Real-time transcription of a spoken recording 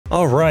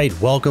Alright,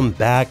 welcome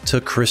back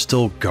to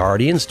Crystal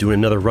Guardians, doing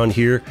another run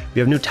here. We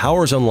have new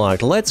towers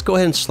unlocked. Let's go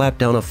ahead and slap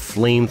down a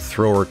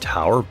flamethrower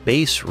tower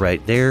base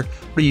right there.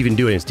 What are you even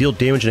doing? It's deal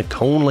damage in a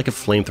cone like a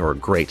flamethrower.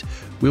 Great.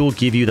 We will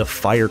give you the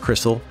fire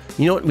crystal.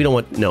 You know what? We don't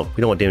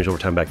want damage over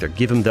time back there.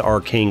 Give him the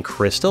arcane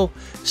crystal.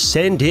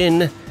 Send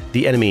in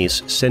the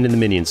enemies. Send in the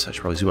minions. I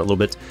should probably zoom out a little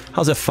bit.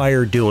 How's that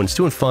fire doing? It's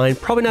doing fine.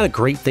 Probably not a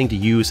great thing to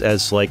use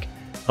as like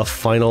a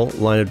final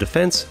line of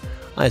defense.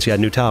 I just got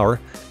a new tower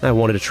and I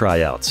wanted to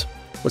try out.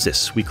 What's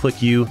this? We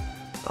click you.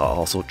 I'll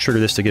also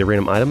trigger this to get a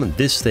random item, and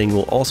this thing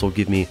will also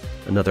give me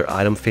another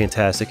item.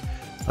 Fantastic.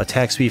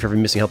 Attack speed for every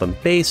missing health on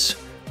base.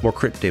 More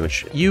crit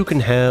damage. You can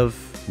have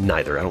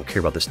neither. I don't care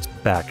about this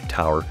back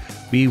tower.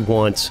 We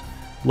want...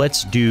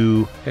 Let's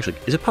do... Actually,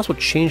 is it possible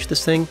to change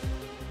this thing?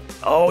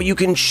 Oh, you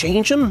can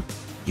change them?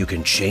 You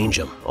can change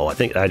them. Oh, I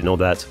think I didn't know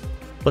that.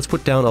 Let's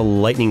put down a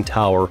lightning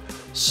tower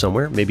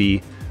somewhere.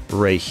 Maybe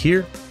right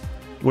here.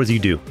 What does he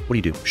do? What do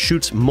you do?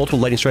 Shoots multiple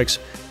lightning strikes,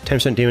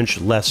 10% damage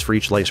less for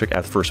each lightning strike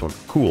after the first one.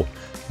 Cool.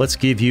 Let's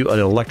give you an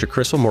electric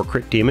crystal, more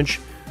crit damage,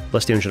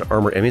 less damage on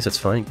armored enemies. That's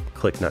fine.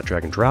 Click, not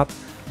drag and drop.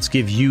 Let's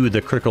give you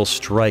the critical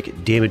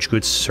strike damage,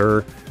 good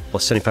sir,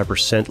 plus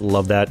 75%.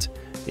 Love that.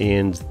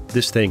 And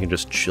this thing can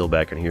just chill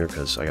back in here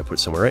because I got to put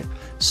it somewhere, right?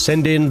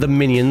 Send in the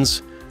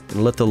minions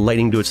and let the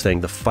lightning do its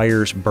thing. The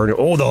fire's burning.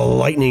 Oh, the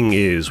lightning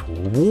is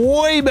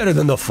way better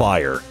than the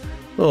fire.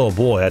 Oh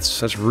boy,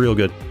 that's real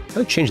good.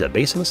 Can I change that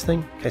base on this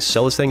thing? Can I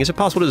sell this thing? Is it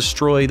possible to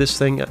destroy this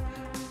thing?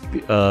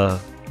 No.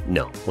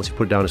 Once you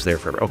put it down, it's there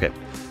forever. Okay.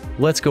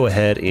 Let's go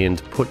ahead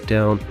and put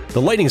down...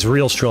 The lightning's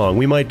real strong.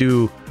 We might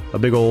do a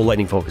big old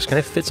lightning focus. Can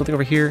I fit something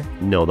over here?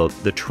 No,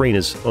 the train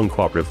is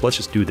uncooperative. Let's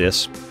just do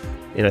this.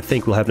 And I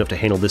think we'll have enough to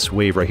handle this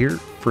wave right here.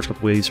 First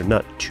couple waves are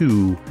not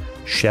too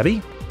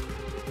shabby.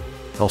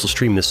 I'll also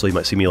stream this so you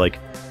might see me, like,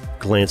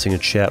 glancing in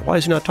chat. Why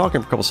is he not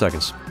talking for a couple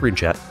seconds? Read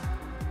chat.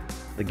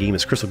 The game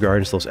is Crystal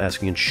Guardians, those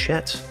asking in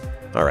chat.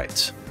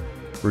 Alright,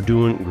 we're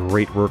doing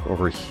great work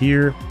over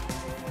here,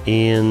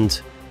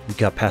 and we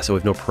got past it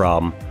with no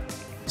problem.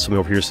 Somebody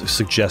over here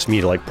suggests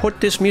me to like,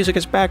 put this music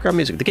as background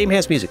music. The game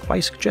has music. Why are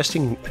you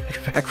suggesting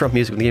background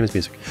music when the game has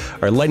music?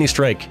 Alright, Lightning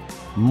Strike,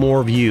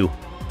 more view.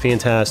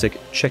 Fantastic.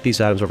 Check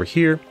these items over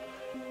here.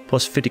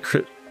 Plus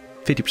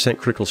 50%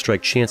 critical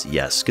strike chance.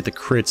 Yes, get the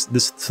crits.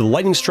 So the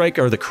Lightning Strike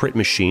are the crit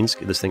machines.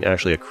 Get this thing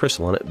actually a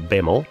crystal on it.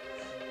 Bammo.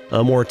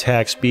 More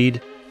attack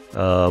speed.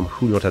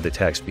 Who don't have the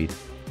attack speed?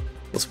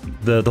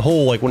 The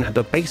whole, like, when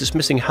the base is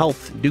missing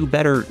health, do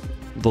better.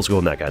 Let's go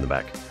on that guy in the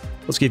back.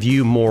 Let's give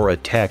you more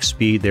attack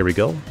speed. There we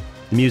go.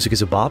 The music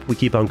is a bop. We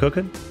keep on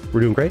cooking.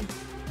 We're doing great.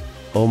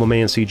 Oh, my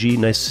man, CG.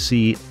 Nice to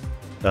see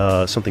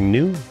something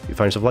new. You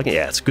find yourself liking it?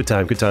 Yeah, it's a good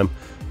time, good time.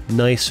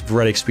 Nice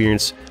variety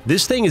experience.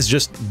 This thing is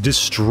just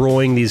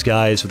destroying these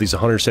guys with these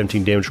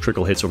 117 damage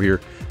critical hits over here.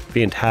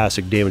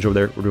 Fantastic damage over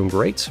there. We're doing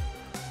great.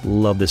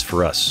 Love this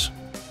for us.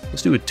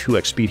 Let's do a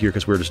 2x speed here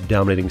because we're just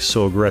dominating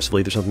so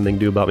aggressively. There's nothing they can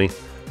do about me.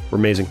 We're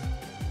amazing.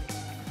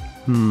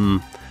 Do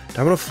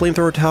I want a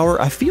flamethrower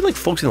tower? I feel like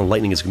focusing on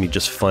lightning is going to be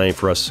just fine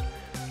for us.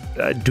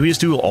 Do we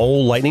just do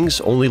all lightnings?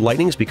 Only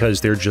lightnings?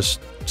 Because they're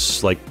just,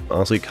 like,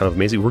 honestly kind of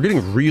amazing. We're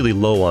getting really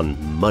low on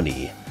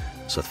money.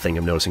 That's a thing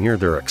I'm noticing here.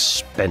 They're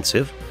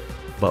expensive.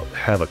 But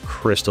have a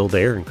crystal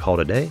there and call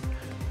it a day.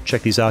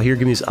 Check these out here.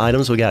 Give me these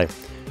items. We got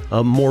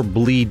more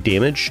bleed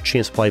damage.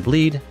 Chance to apply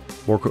bleed.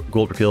 More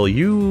gold per kill.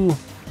 You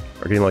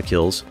are getting a lot of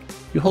kills.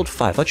 You hold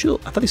 5. I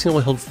thought these things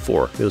only hold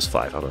 4. It was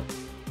 5. I don't know.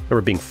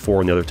 Remember being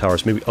 4 in the other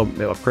towers. Maybe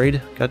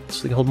upgrade. Got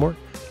so they can hold more.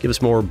 Give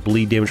us more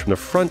bleed damage from the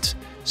front.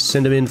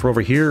 Send them in from over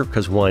here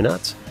because why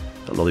not?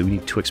 I don't know. We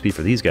need 2 XP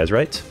for these guys,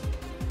 right?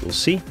 We'll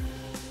see.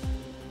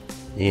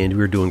 And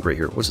we're doing great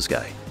here. What's this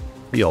guy?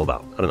 What are you all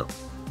about? I don't know.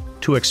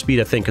 2x speed,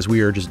 I think, because we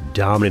are just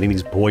dominating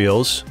these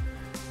boyos.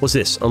 What's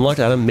this?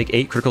 Unlocked item. Make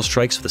 8 critical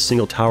strikes with a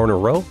single tower in a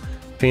row.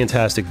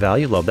 Fantastic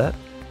value. Love that.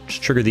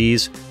 Just trigger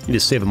these. Need to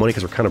save money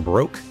because we're kind of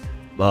broke.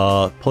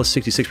 Plus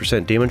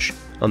 66% damage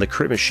on the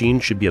crit machine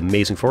should be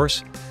amazing for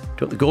us. Do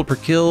you want the gold per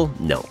kill?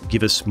 No.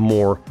 Give us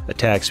more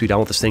attack speed. I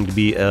want this thing to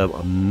be a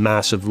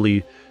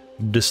massively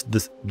the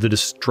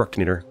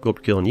Destructinator. Gold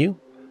per kill on you.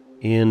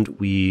 And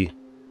we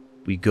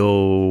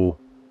go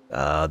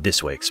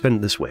this way.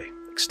 Expend this way.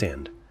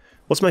 Extend.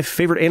 What's my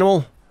favorite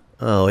animal?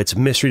 Oh, it's a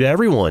mystery to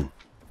everyone.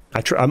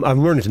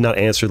 I'm learning to not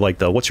answer like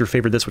the what's your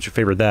favorite this, what's your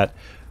favorite that,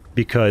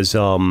 because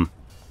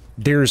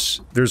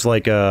there's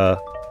like oh,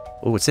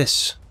 what's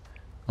this?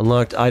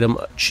 Unlocked item,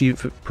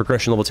 achieve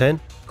progression level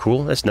 10.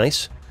 Cool, that's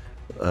nice.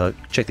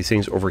 Check these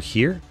things over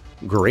here.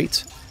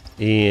 Great.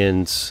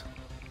 And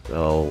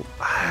oh,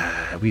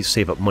 we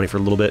save up money for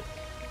a little bit.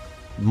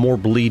 More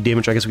bleed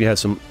damage. I guess we had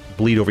some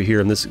bleed over here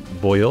in this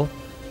boyo.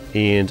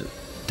 And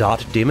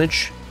dot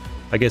damage.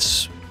 I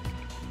guess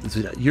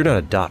you're not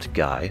a dot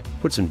guy.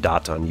 Put some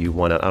dot on you.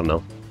 Why not? I don't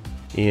know.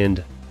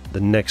 And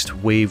the next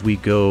wave we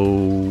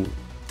go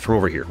from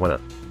over here. Why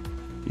not?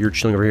 You're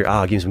chilling over here.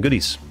 Ah, give me some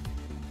goodies.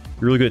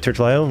 You're really good at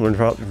Turtle Isle. Learn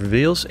about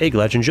reveals. Hey,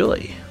 glad you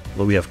enjoy.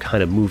 Well, we have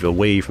kind of moved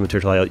away from the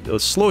Turtle Isle.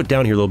 Let's slow it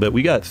down here a little bit.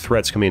 We got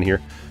threats coming in here.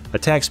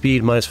 Attack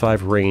speed,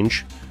 -5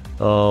 range.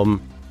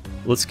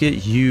 let's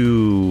get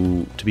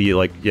you to be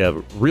like, yeah,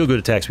 real good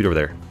attack speed over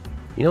there.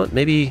 You know what,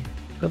 maybe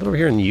over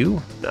here and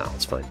you? No,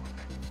 it's fine.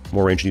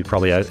 More range than you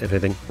probably have, if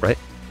anything, right?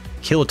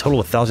 Kill a total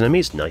of 1,000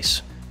 enemies?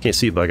 Nice. Can't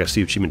see it, but I got to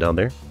see achievement down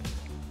there.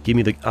 Give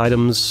me the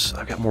items.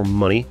 I've got more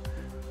money.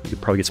 You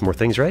could probably get some more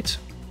things, right?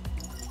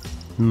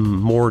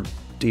 More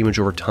damage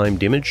over time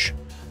damage.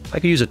 I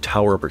could use a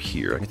tower over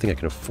here. I think I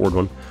can afford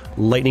one.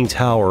 Lightning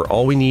tower.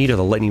 All we need are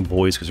the lightning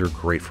boys because they're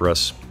great for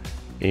us.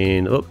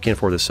 And, oh, can't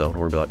afford this, so don't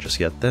worry about it just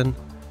yet then.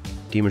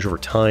 Damage over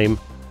time.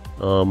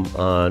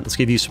 Let's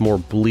give you some more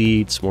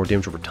bleed, some more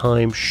damage over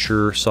time.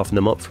 Sure, soften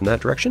them up from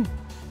that direction.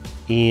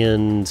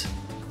 And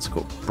let's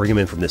go bring them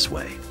in from this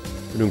way.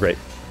 We're doing great.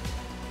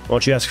 Why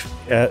don't you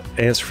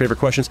answer favorite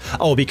questions?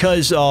 Oh,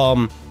 because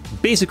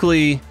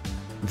basically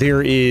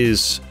there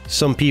is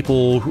some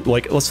people who,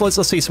 like, let's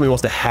say somebody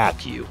wants to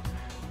hack you.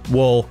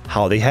 Well,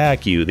 how they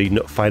hack you? They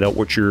find out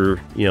what your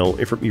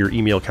your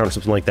email account or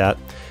something like that,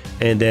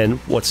 and then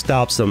what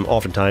stops them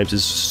oftentimes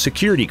is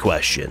security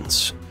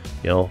questions.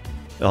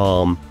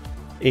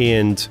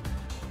 And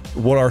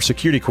what are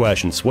security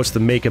questions? What's the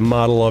make and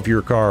model of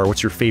your car?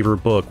 What's your favorite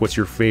book? What's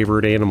your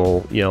favorite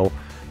animal?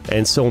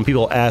 And so when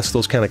people ask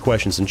those kind of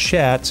questions in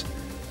chat,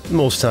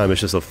 most of the time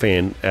it's just a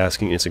fan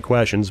asking instant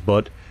questions,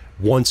 but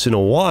once in a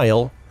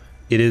while,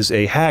 it is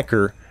a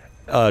hacker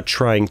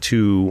trying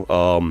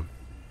to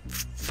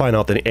find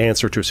out the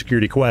answer to a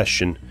security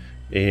question.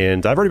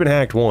 And I've already been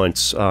hacked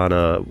once on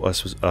a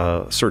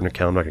certain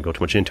account. I'm not going to go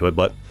too much into it,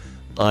 but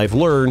I've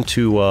learned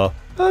to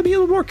be a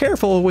little more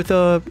careful with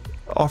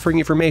offering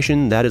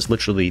information. That is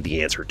literally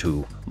the answer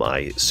to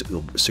my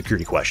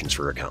security questions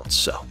for accounts.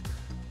 So,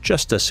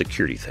 just a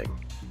security thing.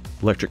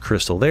 Electric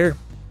crystal there.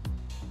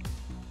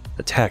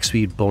 Attack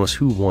speed bonus.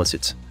 Who wants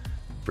it?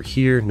 Over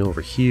here. No,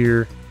 over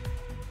here.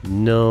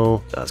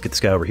 No. Let's get this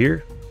guy over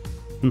here.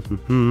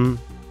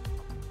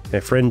 My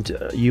friend,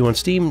 you on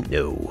Steam?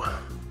 No.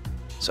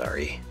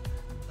 Sorry.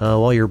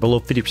 While you're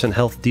below 50%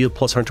 health, deal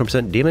plus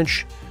 120%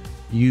 damage.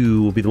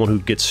 You will be the one who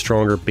gets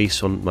stronger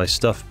based on my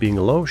stuff being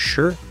low.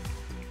 Sure.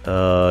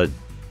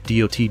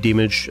 DOT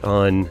damage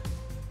on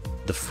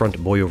the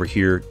front boy over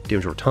here.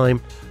 Damage over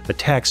time.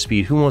 Attack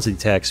speed. Who wants the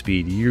attack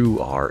speed? You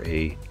are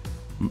a...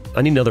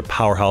 I need another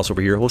powerhouse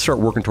over here. We'll start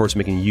working towards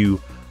making you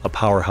a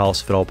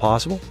powerhouse if at all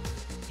possible.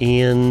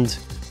 And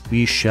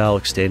we shall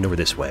extend over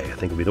this way. I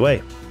think will be the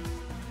way.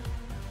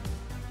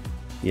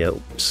 Yeah,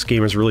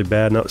 scammers are really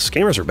bad. Now,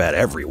 scammers are bad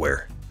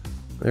everywhere.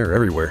 They're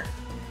everywhere.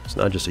 It's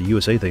not just a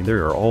USA thing. They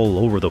are all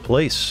over the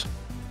place.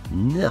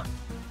 Yeah.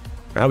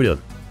 How we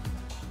doing?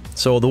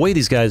 So the way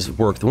these guys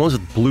work, the ones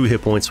with blue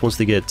hit points, once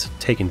they get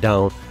taken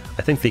down,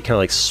 I think they kind of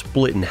like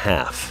split in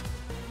half.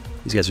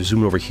 These guys are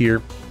zooming over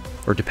here,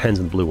 or it depends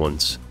on the blue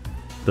ones.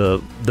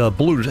 The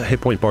blue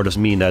hit point bar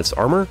doesn't mean that's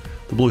armor.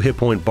 The blue hit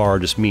point bar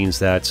just means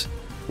that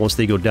once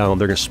they go down,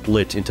 they're going to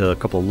split into a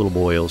couple of little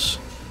boils.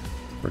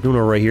 We're doing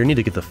all right here. Need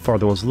to get the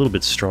farther ones a little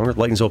bit stronger.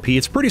 Lightning's OP.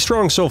 It's pretty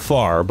strong so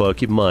far, but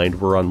keep in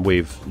mind we're on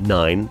wave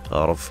 9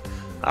 out of,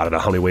 I don't know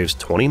how many waves,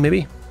 20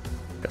 maybe?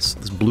 Guess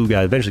this blue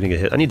guy eventually gonna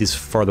get hit. I need these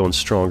farther ones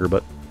stronger,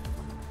 but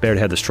better to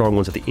have the strong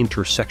ones at the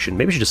intersection.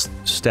 Maybe I should just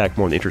stack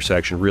more in the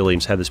intersection, really,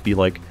 and just have this be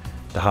like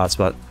the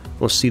hotspot.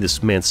 Let's see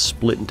this man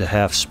split into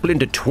half. Split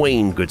into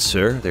twain, good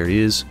sir. There he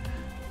is.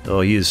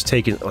 Oh, he is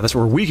taking... Oh, that's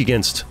what we're weak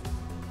against.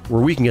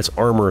 We're weak against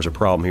armor is a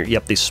problem here.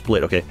 Yep, they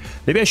split. Okay.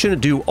 Maybe I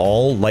shouldn't do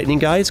all lightning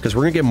guys, because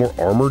we're going to get more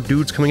armored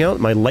dudes coming out.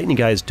 My lightning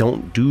guys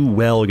don't do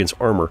well against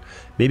armor.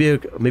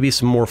 Maybe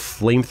some more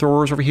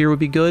flamethrowers over here would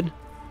be good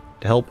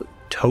to help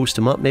toast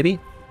them up, maybe.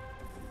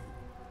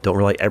 Don't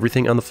rely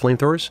everything on the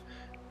flamethrowers.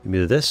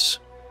 Maybe this.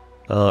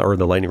 Or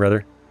the lightning,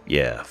 rather.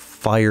 Yeah,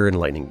 fire and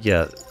lightning.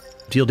 Yeah.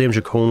 Deal damage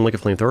a cone like a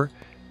flamethrower.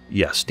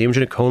 Yes, damage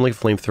in a cone like a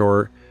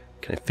flamethrower.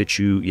 Can I fit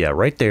you? Yeah,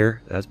 right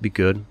there. That'd be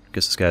good.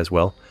 Guess this guy as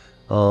well.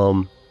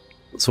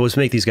 So let's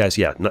make these guys,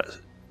 yeah, not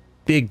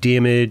big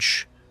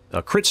damage.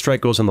 Crit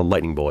strike goes on the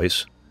lightning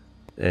boys.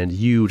 And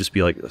you just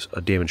be like a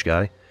damage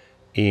guy.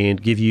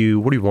 And give you,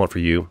 what do you want for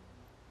you?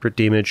 Crit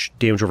damage,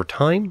 damage over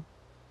time,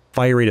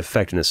 fire rate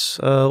effectiveness.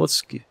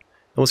 Let's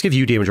give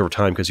you damage over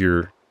time because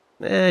you're,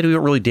 do we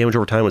want really damage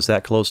over time when it's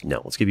that close?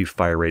 No, let's give you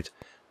fire rate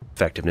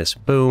effectiveness.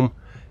 Boom.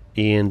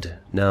 And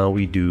now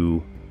we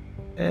do,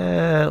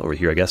 over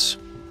here, I guess.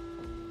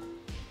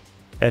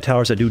 Add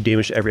towers that do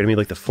damage to every enemy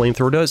like the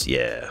flamethrower does?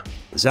 Yeah.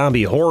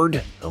 Zombie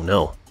horde? Oh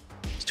no.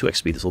 It's 2x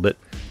speed this a little bit.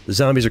 The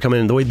zombies are coming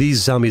in. The way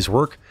these zombies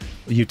work,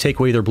 you take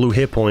away their blue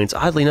hit points.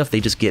 Oddly enough, they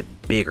just get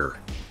bigger.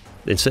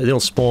 Instead, they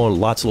don't spawn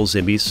lots of little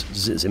zombies.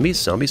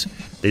 Zombies?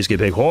 They just get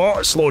big.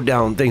 Oh, slow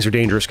down. Things are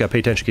dangerous. Gotta pay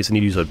attention in case they need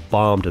to use a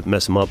bomb to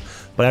mess them up.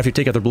 But after you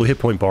take out their blue hit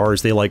point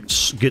bars, they like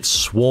get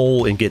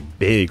swole and get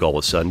big all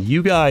of a sudden.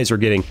 You guys are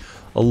getting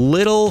a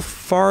little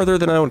farther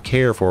than I would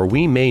care for.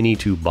 We may need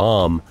to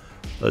bomb.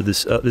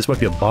 This might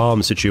be a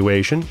bomb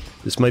situation.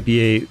 This might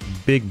be a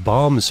big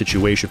bomb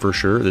situation for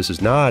sure. This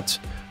is not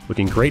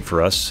looking great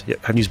for us.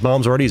 Having used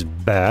bombs already is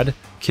bad.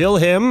 Kill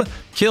him!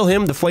 Kill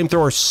him! The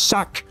flamethrowers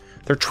suck!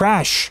 They're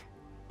trash!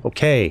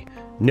 Okay,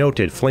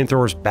 noted.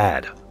 Flamethrowers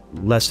bad.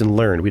 Lesson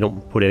learned. We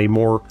don't put any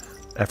more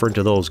effort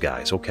into those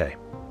guys. Okay.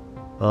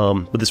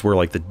 But this is where,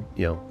 like, the,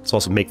 you know, let's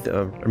also make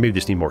the, or maybe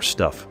just need more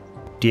stuff.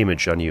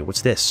 Damage on you.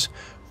 What's this?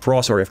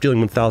 Frost aura. After dealing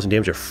 1,000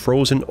 damage, a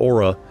frozen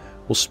aura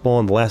will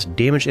spawn the last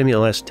damaged enemy in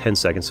the last 10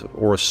 seconds.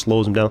 Aura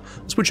slows them down.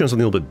 Let's put you on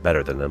something a little bit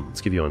better than them. Let's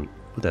give you on,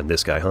 put that on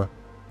this guy, huh?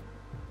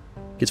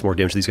 Get some more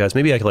damage to these guys.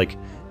 Maybe I could, like,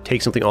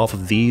 take something off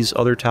of these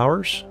other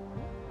towers.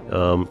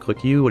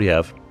 Click you. What do you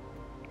have?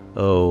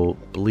 Oh,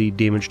 bleed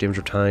damage, damage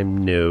over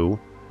time. No.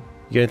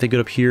 You got anything good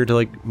up here to,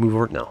 like, move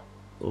over? No.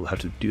 You'll have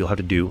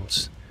to do.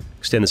 Let's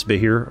extend this a bit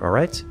here. All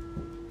right.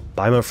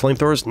 Buy my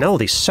flamethrowers? No,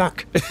 they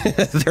suck.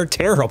 They're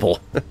terrible.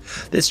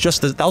 It's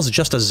just that was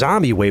just a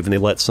zombie wave, and they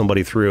let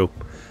somebody through.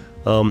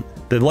 The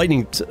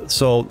lightning.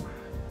 So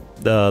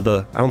I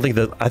think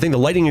the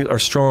lightning are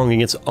strong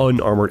against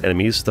unarmored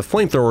enemies. The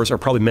flamethrowers are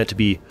probably meant to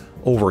be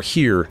over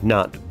here,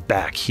 not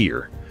back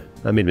here.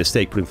 I made a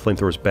mistake putting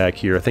flamethrowers back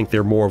here. I think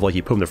they're more of like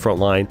you put them in the front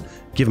line,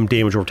 give them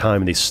damage over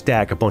time, and they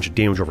stack a bunch of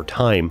damage over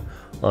time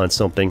on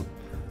something.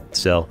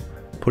 So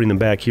putting them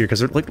back here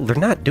because they're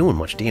not doing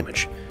much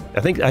damage.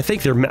 I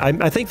think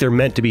they're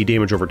meant to be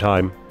damage over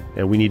time,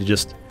 and we need to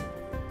just.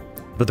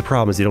 But the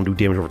problem is they don't do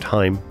damage over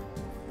time.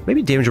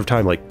 Maybe damage over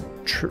time like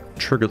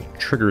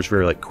triggers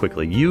very like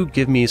quickly. You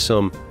give me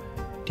some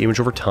damage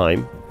over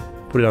time.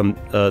 Put it on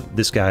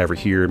this guy over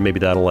here. Maybe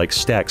that'll like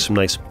stack some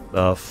nice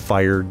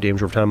fire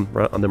damage over time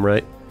on them,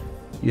 right?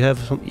 You have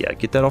some, yeah.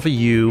 Get that off of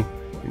you.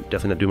 You're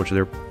definitely not doing much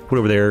there. Put it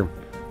over there.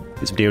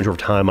 Get some damage over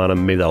time on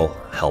them. Maybe that'll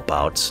help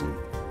out. And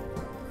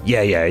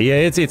yeah.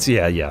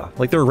 Yeah.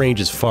 Like their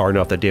range is far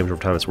enough that damage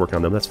over time is working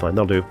on them. That's fine.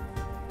 That'll do.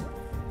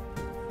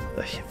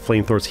 The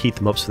flamethrowers heat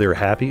them up so they're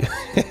happy.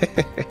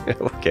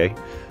 Okay.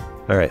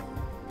 All right.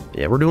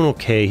 Yeah, we're doing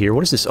okay here.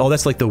 What is this? Oh,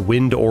 that's like the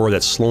wind aura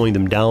that's slowing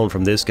them down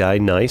from this guy.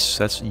 Nice.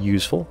 That's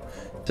useful.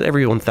 Is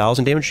every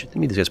 1,000 damage? I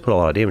mean, these guys put a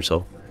lot of damage,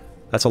 so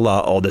that's a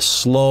lot. Oh, the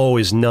slow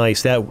is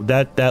nice. That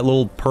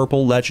little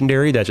purple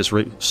legendary that's just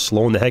really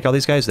slowing the heck out of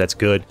these guys. That's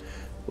good.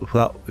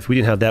 If we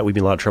didn't have that, we'd be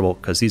in a lot of trouble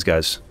because these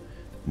guys,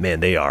 man,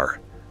 they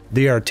are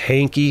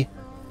tanky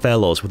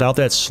fellows. Without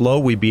that slow,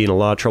 we'd be in a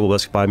lot of trouble.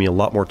 That's buy me a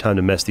lot more time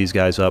to mess these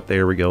guys up.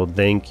 There we go.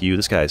 Thank you.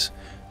 This guy's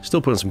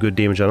still putting some good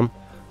damage on him.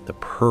 The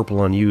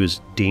purple on you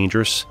is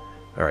dangerous.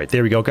 All right,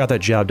 there we go. Got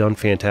that job done.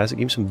 Fantastic.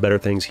 Give me some better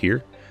things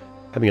here.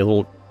 Having a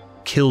little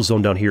kill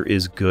zone down here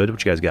is good.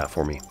 What you guys got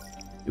for me?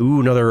 Ooh,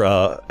 another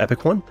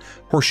epic one.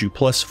 Horseshoe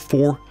plus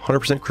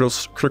 400%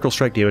 critical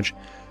strike damage.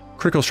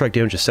 Critical strike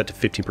damage is set to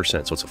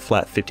 15%, so it's a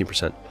flat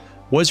 15%.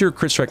 What is your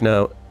crit strike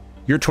now?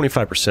 You're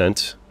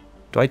 25%.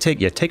 Do I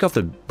take... Yeah, take off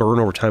the burn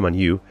over time on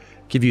you.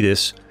 Give you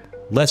this.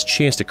 Less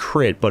chance to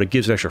crit, but it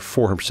gives an extra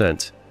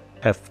 400%.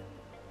 Have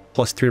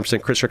plus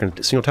 300% crit strike on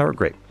a single tower?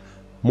 Great.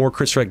 More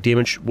crit strike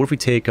damage. What if we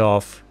take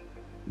off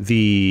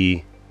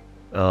the...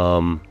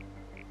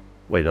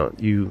 Wait, no.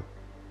 You...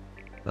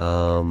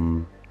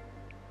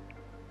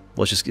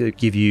 Let's just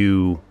give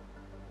you...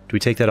 Do we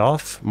take that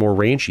off? More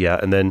range? Yeah,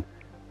 and then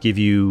give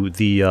you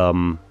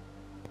the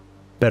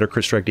better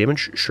crit strike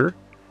damage? Sure.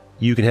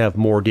 You can have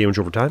more damage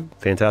over time.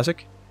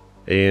 Fantastic.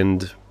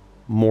 And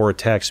more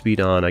attack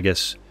speed on, I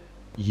guess,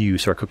 you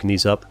start cooking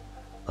these up.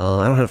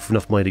 I don't have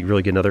enough money to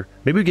really get another.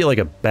 Maybe we get like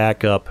a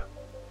backup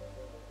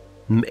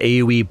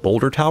AoE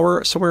boulder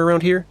tower somewhere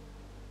around here.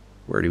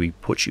 Where do we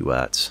put you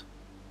at?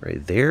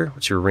 Right there?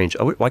 What's your range?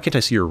 Oh, why can't I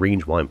see your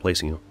range while I'm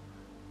placing you?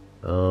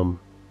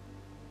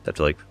 Have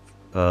to like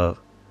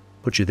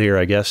put you there,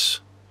 I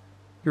guess.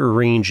 Your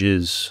range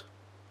is...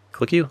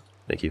 Click you?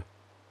 Thank you.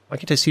 Why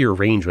can't I see your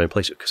range when I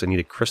place it? Because I need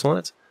a crystal on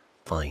it?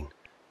 Fine.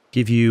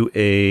 Give you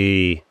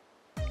a...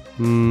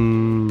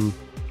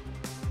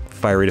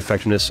 fire rate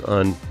effectiveness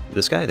on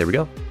this guy. There we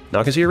go. Now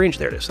I can see your range.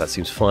 There it is. That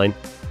seems fine.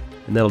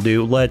 And that'll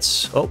do.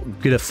 Let's... Oh,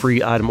 get a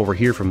free item over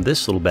here from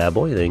this little bad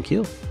boy. Thank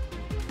you.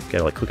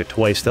 Gotta like click it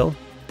twice though.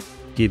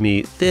 Give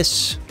me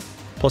this.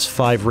 Plus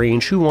 5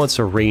 range. Who wants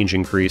a range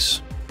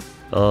increase?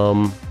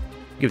 Give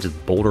it to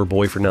Boulder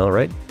Boy for now,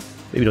 right?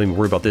 Maybe don't even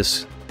worry about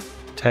this.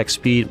 Attack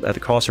speed at the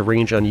cost of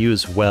range on you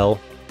as well.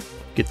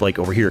 Get like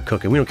over here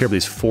cooking. We don't care about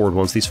these forward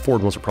ones. These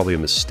forward ones are probably a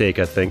mistake,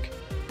 I think.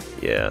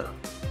 Yeah.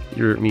 I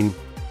mean, do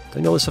I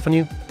know this stuff on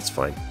you? It's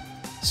fine.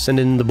 Send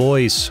in the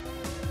boys.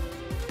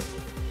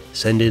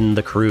 Send in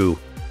the crew.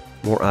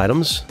 More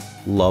items.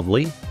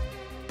 Lovely.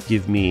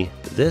 Give me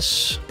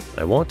this.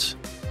 I want.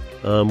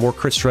 More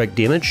crit strike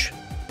damage.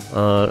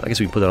 I guess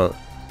we can put that on.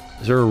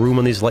 Is there a room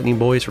on these lightning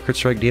boys for crit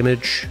strike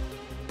damage?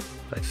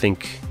 I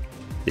think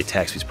the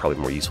attack speed is probably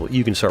more useful.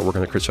 You can start working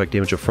on the crit strike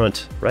damage up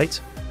front,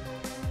 right?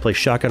 Play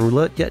shotgun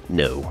roulette yet?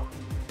 No.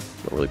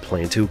 Not really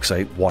planning to because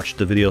I watched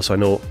the video, so I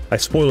know. I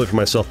spoiled it for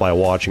myself by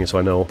watching it, so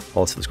I know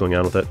all the stuff that's going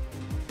on with it.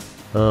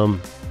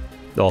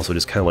 Also,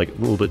 just kind of like a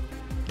little bit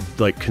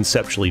like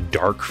conceptually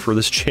dark for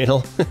this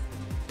channel.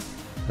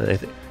 I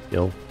think, you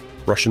know,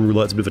 Russian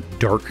roulette's a bit of a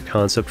dark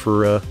concept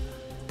for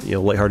you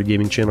know, lighthearted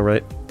gaming channel,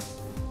 right?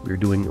 We're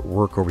doing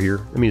work over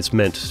here. I mean, it's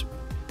meant...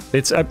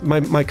 It's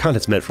my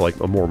content's meant for like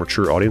a more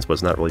mature audience, but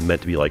it's not really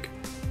meant to be like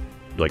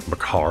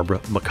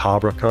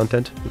macabre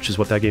content, which is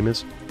what that game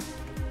is.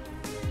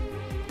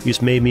 You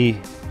just made me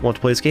want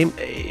to play this game.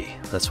 Hey,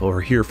 that's what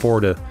we're here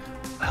for, to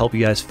help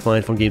you guys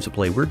find fun games to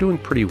play. We're doing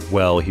pretty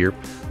well here.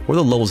 What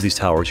are the levels of these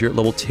towers? You're at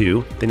level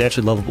 2. They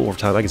naturally level up over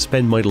time. I can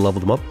spend money to level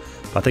them up,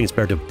 but I think it's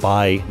better to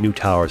buy new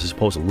towers as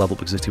opposed to level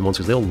up existing ones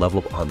because they'll level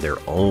up on their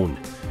own.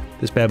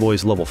 This bad boy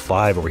is level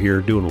 5 over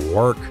here doing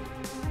work.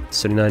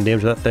 79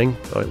 damage to that thing,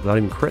 without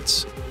even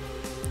crits.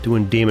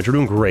 Doing damage. We're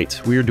doing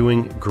great. We are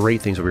doing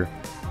great things over here.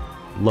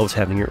 Love what's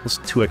happening here. Let's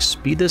 2x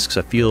speed this because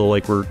I feel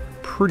like we're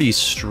pretty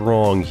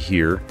strong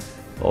here.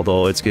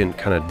 Although it's getting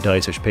kind of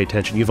dicey, I should pay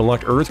attention. You've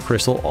unlocked Earth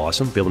Crystal.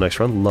 Awesome. Be able to next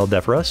run. Love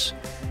that for us.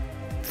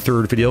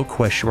 Third video,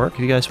 question mark, if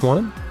you guys want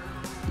him.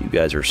 You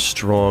guys are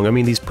strong. I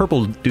mean, these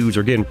purple dudes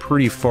are getting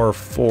pretty far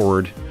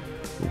forward.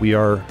 We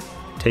are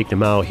taking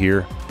them out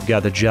here.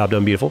 Got the job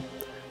done beautiful.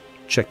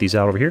 Check these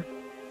out over here.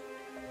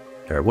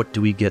 Alright, what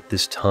do we get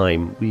this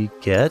time? We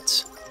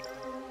get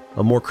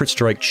a more crit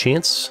strike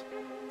chance.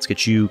 Let's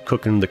get you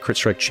cooking the crit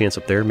strike chance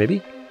up there,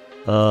 maybe.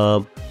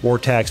 More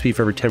attack speed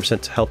for every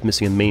 10% health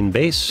missing in main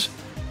base.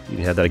 You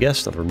can have that, I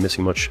guess. Not that we're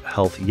missing much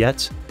health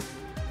yet.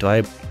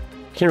 Can't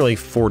really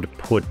afford to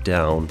put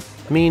down.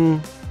 I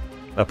mean,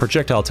 a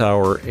projectile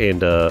tower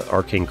and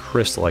arcane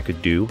crystal I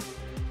could do.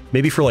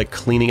 Maybe for like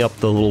cleaning up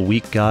the little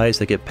weak guys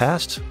that get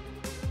past.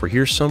 For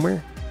here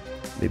somewhere.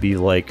 Maybe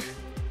like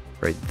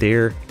right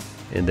there.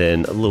 And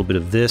then a little bit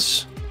of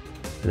this.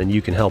 And then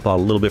you can help out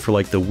a little bit for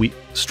like the weak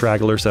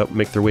stragglers that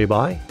make their way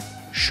by.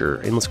 Sure.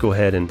 And let's go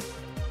ahead and...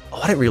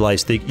 Oh, I didn't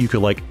realize that you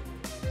could like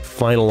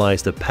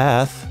finalize the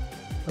path.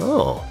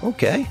 Oh,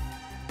 okay.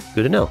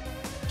 Good to know.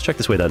 Let's check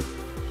this way then.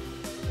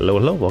 Hello,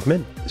 hello, welcome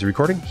in. Is he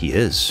recording? He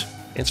is.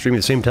 And streaming at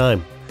the same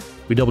time.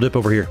 We double dip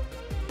over here.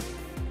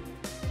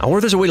 I wonder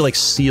if there's a way to like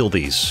seal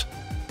these.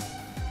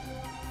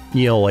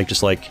 You know, like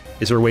just like,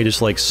 is there a way to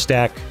just like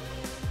stack?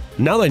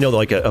 Now that I know that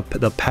like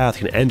the path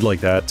can end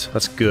like that,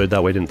 that's good.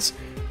 That way it didn't,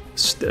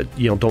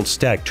 you know, don't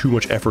stack too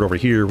much effort over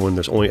here when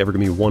there's only ever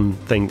gonna be one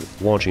thing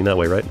launching that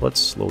way, right? Let's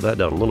slow that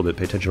down a little bit.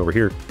 Pay attention over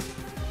here.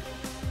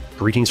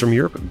 Greetings from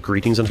Europe.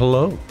 Greetings and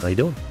hello. How you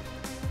doing?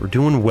 We're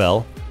doing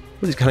well.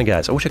 What are these kind of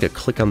guys? I wish I could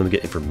click on them and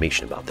get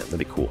information about them. That'd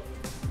be cool.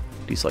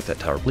 Deselect that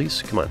tower,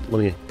 please. Come on, let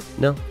me...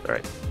 No?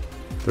 Alright.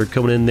 They're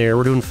coming in there.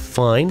 We're doing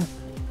fine.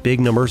 Big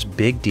numbers,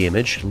 big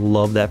damage.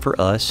 Love that for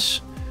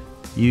us.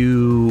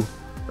 You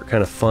are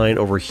kind of fine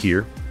over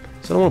here.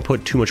 So I don't want to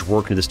put too much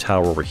work into this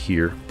tower over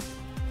here.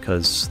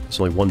 Because there's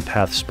only one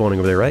path spawning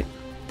over there, right?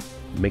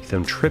 Make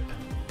them trip.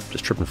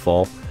 Just trip and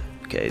fall.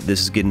 Okay,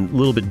 this is getting a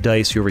little bit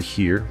dicey over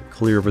here.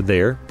 Clear over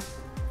there.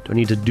 Do I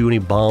need to do any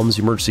bombs,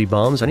 emergency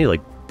bombs? I need to,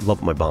 like,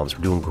 love my bombs.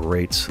 We're doing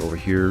great over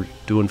here.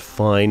 Doing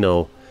fine.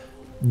 Oh,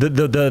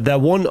 that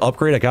one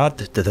upgrade I got,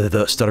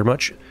 the stutter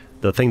much,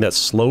 the thing that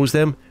slows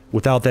them,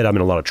 without that I'm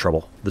in a lot of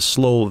trouble. The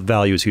slow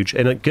value is huge,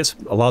 and it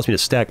allows me to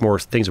stack more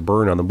things of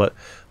burn on them, but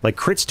my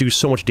crits do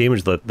so much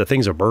damage, the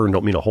things of burn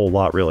don't mean a whole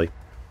lot, really.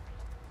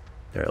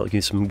 Alright, let's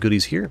get some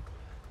goodies here.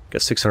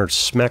 Got 600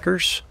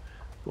 smackers.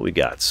 What we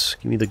got?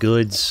 Give me the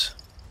goods.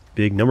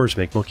 Big numbers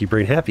make Monkey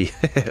Brain happy.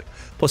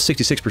 Plus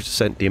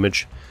 66%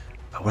 damage.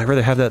 Would I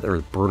rather have that or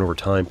burn over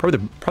time?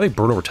 Probably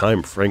burn over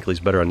time, frankly, is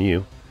better on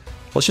you.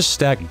 Let's just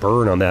stack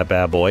burn on that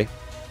bad boy.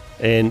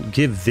 And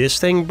give this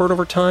thing burn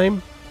over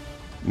time?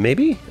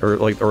 Maybe? Or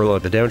like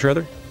the damage,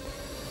 rather?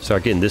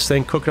 Start getting this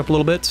thing cooked up a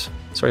little bit.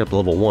 Start up to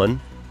level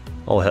 1.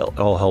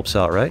 All helps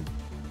out, right?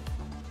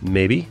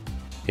 Maybe.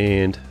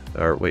 And...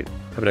 Or wait,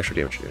 have an extra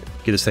damage.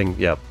 Get this thing,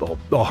 yeah,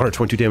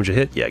 122 damage a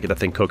hit. Yeah, get that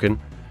thing cooking.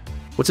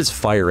 What's its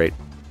fire rate?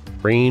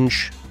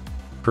 Range,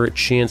 crit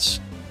chance,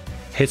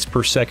 hits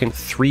per second,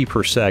 3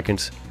 per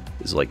second.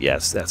 Is like,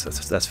 yes,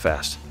 that's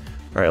fast.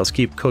 All right, let's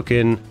keep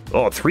cooking.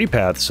 Oh, 3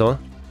 paths, huh?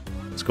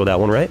 Let's go that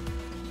one, right?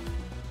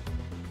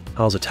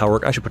 How's the tower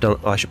work? I should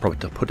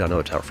probably put down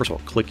another tower. First of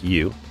all, click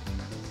U.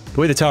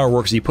 The way the tower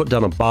works is you put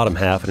down the bottom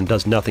half and it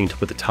does nothing to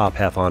put the top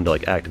half on to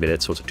like activate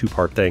it, so it's a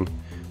 2-part thing.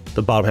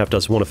 The bottom half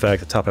does one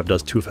effect, the top half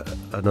does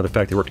another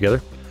effect, they work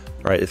together.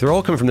 Alright, if they're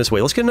all coming from this way,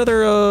 let's get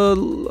another,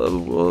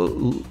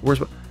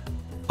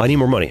 I need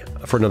more money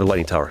for another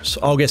lightning tower.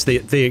 So I guess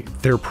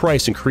their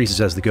price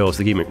increases as they go, so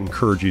the game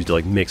encourages you to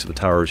like mix the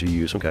towers you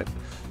use. Okay.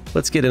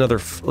 Let's get another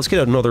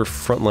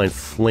frontline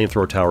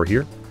flamethrower tower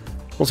here.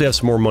 Once we have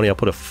some more money, I'll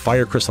put a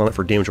fire crystal on it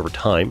for damage over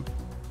time.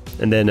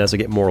 And then as I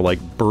get more like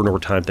burn over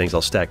time things,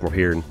 I'll stack more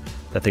here, and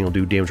that thing will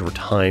do damage over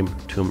time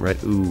to them,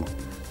 right? Ooh.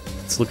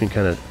 It's looking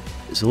kind of...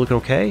 Is it looking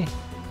okay?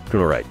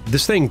 Doing alright.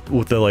 This thing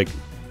with the, like...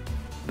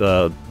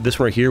 this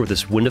one right here with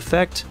this wind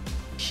effect,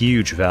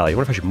 huge value. I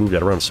wonder if I should move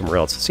that around somewhere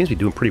else. It seems to be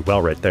doing pretty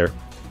well right there.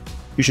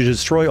 You should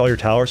destroy all your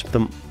towers, put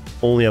them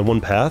only on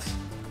one path.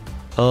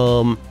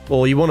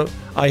 Well, you want to...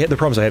 the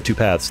problem is I have 2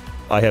 paths.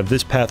 I have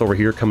this path over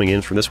here coming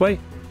in from this way,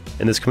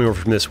 and this coming over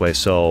from this way,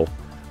 so...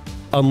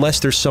 Unless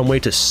there's some way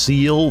to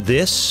seal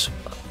this,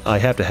 I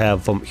have to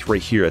have them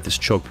right here at this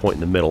choke point in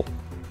the middle.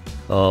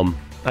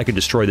 I could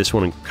destroy this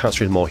one and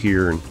concentrate them all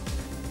here, and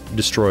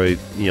destroy,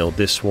 you know,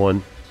 this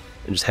one,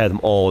 and just have them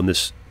all in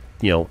this,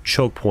 you know,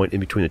 choke point in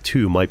between the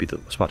two might be the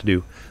spot to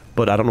do.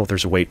 But I don't know if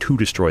there's a way to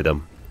destroy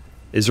them.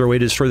 Is there a way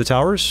to destroy the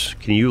towers?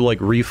 Can you,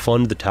 like,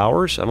 refund the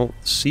towers? I don't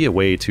see a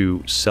way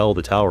to sell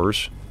the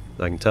towers,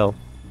 I can tell.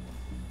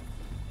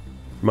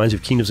 Reminds me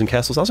of Kingdoms and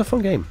Castles. That was a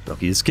fun game.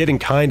 Okay, it's getting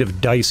kind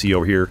of dicey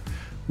over here.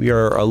 We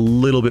are a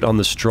little bit on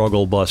the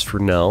struggle bus for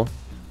now.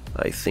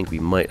 I think we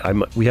might...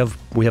 we have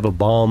a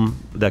bomb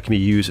that can be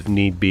used if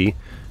need be.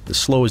 The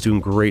slow is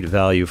doing great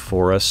value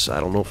for us. I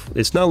don't know if...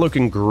 It's not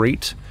looking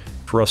great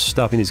for us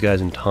stopping these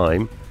guys in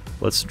time.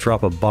 Let's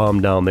drop a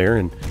bomb down there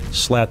and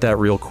slap that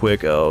real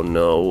quick. Oh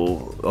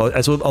no.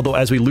 Although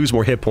as we lose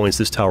more hit points,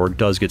 this tower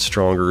does get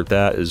stronger.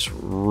 That is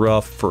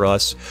rough for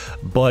us.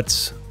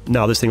 But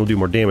now this thing will do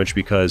more damage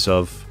because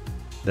of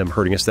them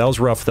hurting us. That was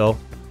rough though.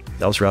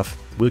 That was rough.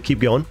 We'll keep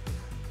going.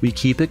 We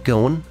keep it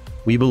going.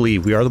 We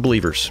believe. We are the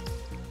believers.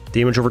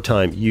 Damage over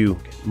time. You.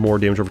 More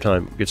damage over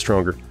time. Get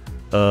stronger.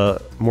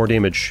 More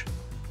damage.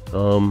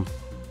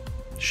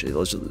 Should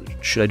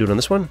I do it on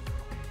this one?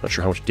 Not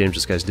sure how much damage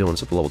this guy's doing.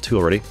 It's up to level 2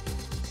 already.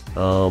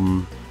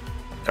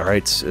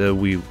 Alright,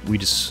 we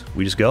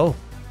just go.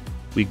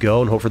 We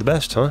go and hope for the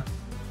best, huh?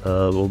 A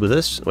little bit of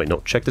this. Wait, no,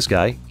 check this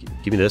guy.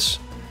 Give me this.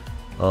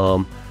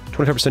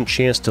 25%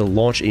 chance to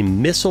launch a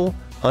missile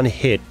on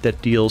hit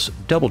that deals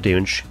double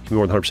damage. Give me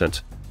more than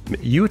 100%.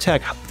 You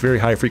attack very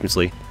high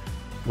frequency.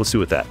 Let's do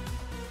with that.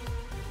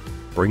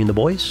 Bring in the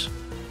boys.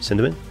 Send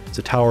them in. It's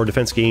a tower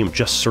defense game.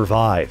 Just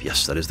survive.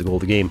 Yes, that is the goal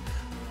of the game.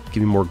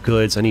 Give me more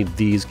goods. I need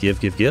these. Give,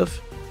 give,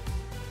 give.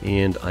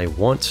 And I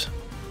want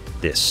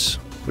this.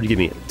 What do you give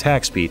me?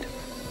 Attack speed.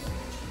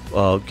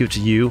 Give it to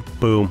you.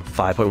 Boom.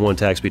 5.1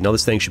 attack speed. Now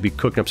this thing should be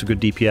cooking up some good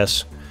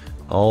DPS.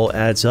 All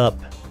adds up.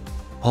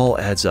 All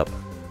adds up.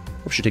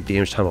 We should take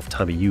damage time off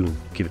time of you and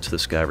give it to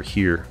this guy over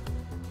here,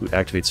 who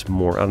activates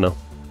more. I don't know.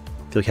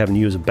 I feel like having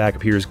you as a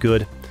backup here is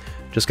good.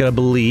 Just gotta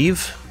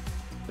believe.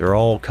 They're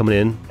all coming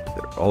in.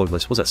 They're all over the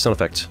place. What's that sound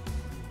effect?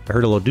 I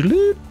heard a little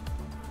doodle-doo.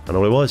 I don't know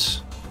what it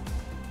was.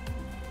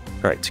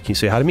 Alright, can you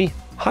say hi to me?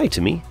 Hi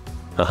to me.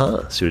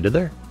 Haha, see what I did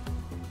there?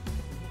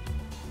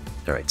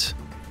 Alright.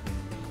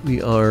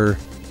 We are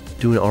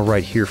doing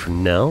alright here for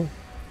now.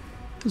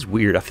 This is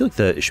weird. I feel like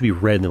it should be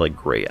red and then like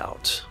gray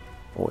out.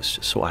 Oh, it's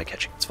just so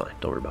eye-catching. It's fine.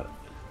 Don't worry about it.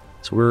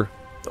 So we're...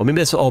 Oh, maybe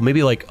that's... Oh,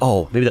 maybe like...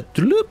 Oh, maybe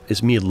that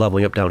is me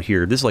leveling up down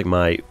here. This is like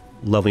my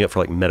leveling up for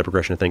like meta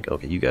progression, I think.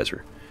 Okay, you guys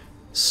are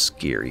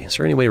scary. Is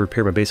there any way to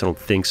repair my base? I don't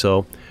think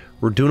so.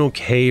 We're doing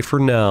okay for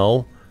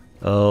now.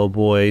 Oh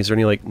boy, is there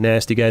any like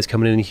nasty guys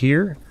coming in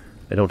here?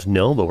 I don't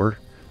know, but we're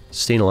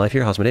staying alive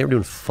here. How's my day? We're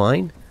doing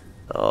fine.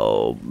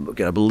 Oh,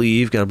 gotta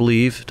believe, gotta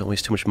believe. Don't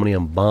waste too much money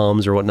on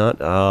bombs or whatnot.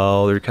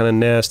 Oh, they're kind of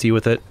nasty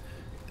with it.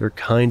 They're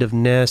kind of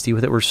nasty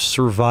with it. We're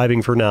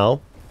surviving for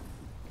now.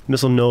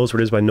 Missile knows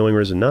what it is by knowing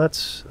where it is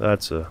not.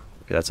 That's a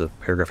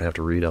paragraph I have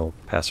to read. I'll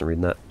pass on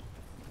reading that.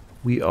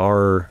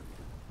 We're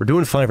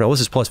doing fine for now.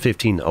 This is plus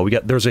 15. Oh,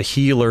 there's a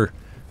healer.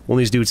 One of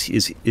these dudes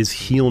is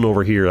healing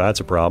over here. That's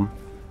a problem.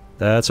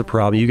 That's a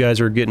problem. You guys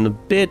are getting a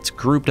bit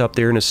grouped up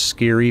there in a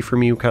scary for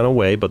me kind of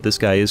way, but this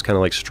guy is kind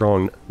of like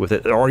strong with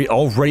it. Already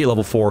at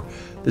level 4.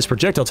 This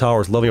projectile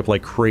tower is leveling up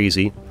like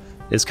crazy.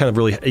 It's kind of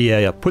really...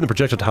 Yeah. Putting the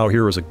projectile tower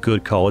here was a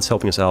good call. It's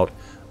helping us out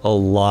a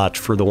lot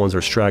for the ones that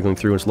are straggling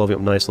through, and it's leveling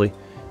up nicely.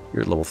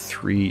 You're at level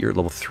 3. You're at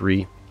level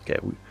 3. Okay,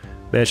 we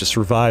managed to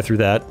survive through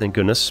that. Thank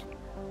goodness.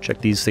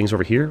 Check these things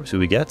over here. See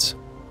what we get.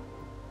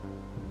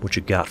 What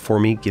you got for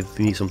me? Give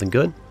me something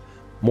good.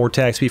 More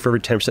attack speed for every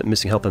 10%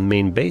 missing health on the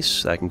main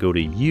base. That can go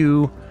to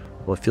you.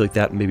 Well, I feel like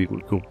that maybe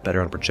would go better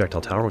on a projectile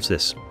tower. What's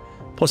this?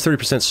 Plus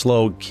 30%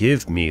 slow.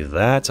 Give me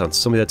that on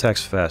somebody that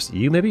attacks fast.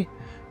 You, maybe?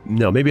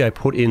 No, maybe I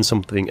put in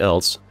something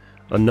else.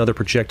 Another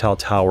projectile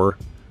tower.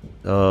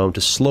 To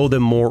slow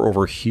them more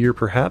over here,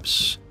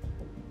 perhaps?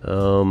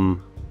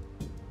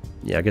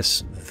 Yeah, I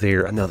guess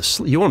there. No,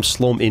 you want to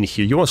slow them in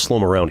here. You want to slow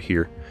them around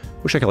here.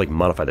 Wish I could, like,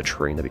 modify the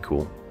terrain. That'd be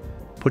cool.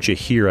 Put you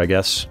here, I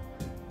guess.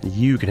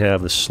 You can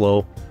have the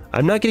slow...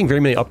 I'm not getting very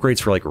many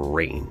upgrades for, like,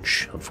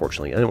 range,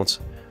 unfortunately. I didn't want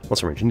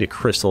some range. I need a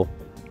crystal.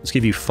 Let's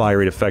give you fire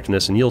rate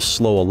effectiveness, and you'll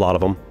slow a lot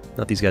of them.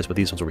 Not these guys, but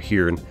these ones over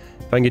here. And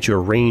if I can get you a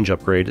range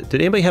upgrade...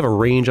 Did anybody have a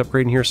range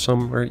upgrade in here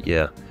somewhere?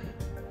 Yeah.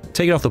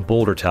 Take it off the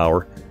boulder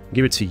tower.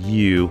 Give it to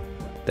you.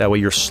 That way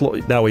you're slow...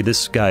 That way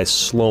this guy's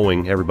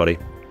slowing everybody.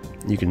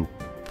 You can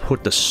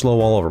put the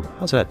slow all over him.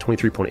 How's that?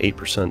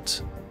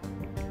 23.8%.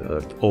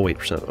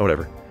 08%. Oh,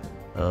 whatever.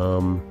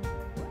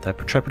 Try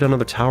to put down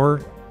another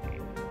tower?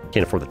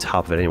 Can't afford the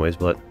top of it anyways,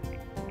 but...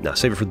 Nah,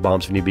 save it for the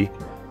bombs if need be.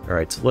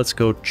 Alright, so let's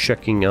go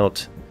checking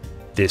out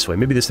this way.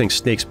 Maybe this thing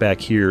snakes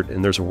back here,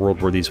 and there's a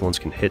world where these ones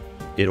can hit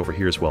it over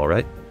here as well,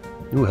 right?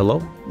 Ooh,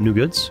 hello? New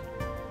goods?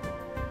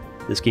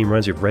 This game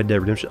reminds me of Red Dead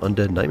Redemption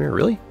Undead Nightmare?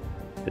 Really?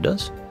 It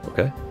does?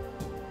 Okay.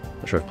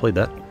 Not sure I've played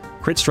that.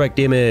 Crit strike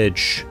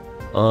damage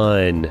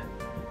on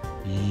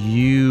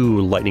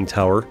you, Lightning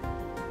Tower.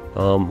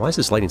 Why does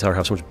this Lightning Tower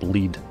have so much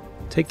bleed?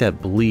 Take that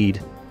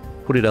bleed,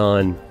 put it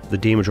on the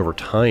damage over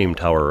time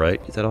tower,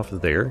 right? Get that off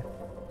of there.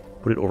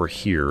 Put it over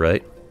here,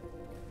 right?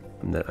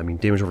 And that, I mean,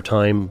 damage over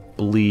time,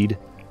 bleed,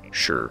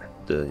 sure.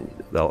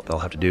 That'll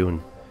have to do,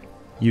 and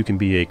you can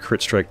be a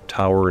crit strike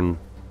tower and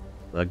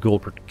a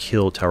gold per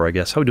kill tower, I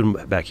guess. How are we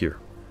doing back here?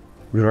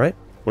 We doing alright?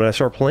 When did I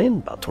start playing?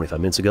 About 25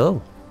 minutes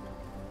ago.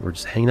 We're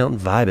just hanging out and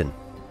vibing.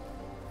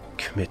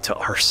 commit to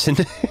arson.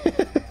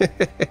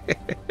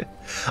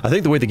 I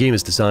think the way the game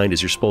is designed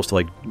is you're supposed to,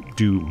 like,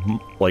 do,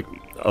 like,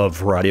 a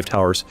variety of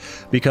towers,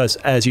 because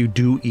as you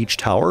do each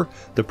tower,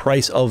 the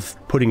price of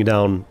putting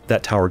down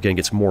that tower again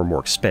gets more and more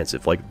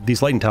expensive. Like,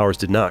 these lightning towers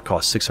did not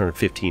cost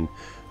 615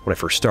 when I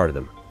first started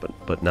them,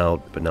 but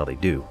now they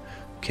do.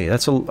 Okay,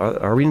 that's a...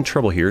 Are we in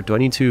trouble here? Do I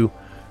need to...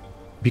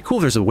 Be cool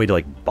if there's a way to,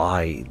 like,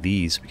 buy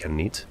these. Be kind of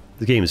neat.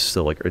 The game is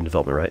still, like, in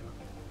development, right?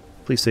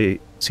 Please say,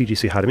 CG,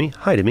 say hi to me.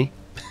 Hi to me.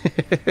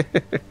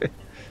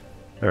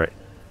 Alright.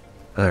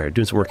 Alright,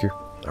 doing some work here.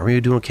 Are we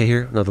doing okay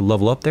here? Another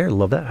level up there.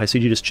 Love that. Hi,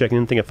 CG, just checking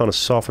in. Think I found a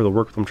software that'll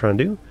work with what I'm trying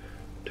to do.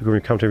 Took over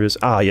your commentary videos.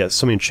 Ah, yeah,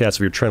 somebody in chats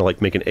if you're trying to,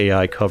 like, make an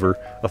AI cover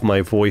of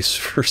my voice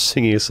for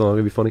singing a song.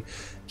 It'd be funny.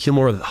 Kill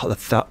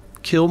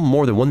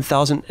more than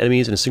 1,000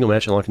 enemies in a single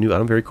match and unlock a new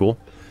item. Very cool.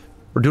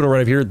 We're doing it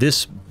right over here.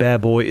 This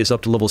bad boy is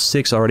up to level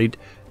 6 already,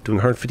 doing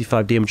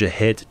 155 damage a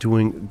hit,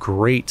 doing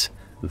great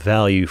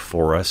value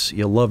for us.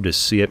 You'll love to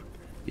see it.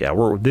 Yeah,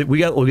 we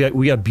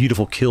got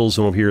beautiful kill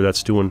zone over here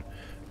that's doing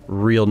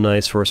real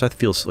nice for us. I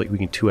feel like we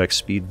can 2x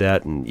speed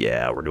that, and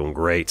yeah, we're doing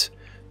great.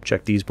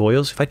 Check these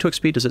boyos. If I 2x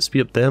speed, does it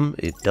speed up them?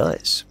 It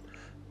does.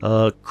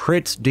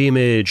 Crit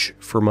damage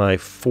for my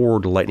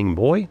Ford Lightning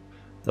boy.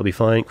 That'll be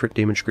fine. Crit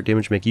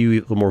damage, make you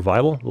a little more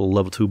viable. A little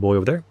level 2 boy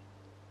over there.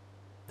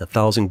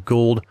 1,000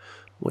 gold.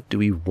 What do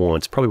we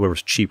want? Probably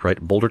whatever's cheap, right?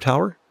 Boulder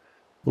Tower?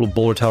 Little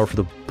Boulder Tower for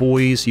the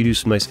boys. You do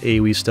some nice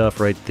AoE stuff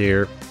right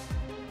there.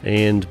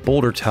 And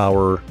Boulder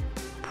Tower,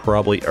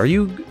 probably... Are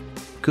you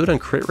good on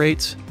crit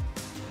rates?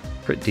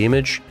 Crit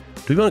damage?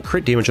 Do we want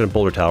crit damage on a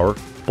Boulder Tower?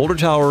 Boulder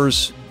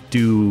Towers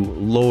do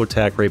low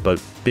attack rate, but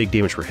big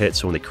damage per hit,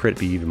 so when they crit,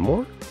 be even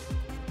more?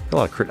 A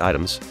lot of crit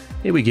items.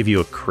 Maybe we give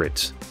you a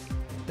crit.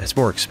 That's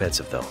more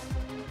expensive, though.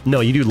 No,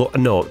 you do...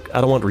 No,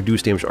 I don't want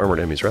reduced damage to armored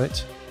enemies,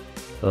 right?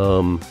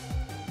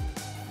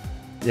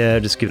 Yeah,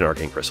 just give it an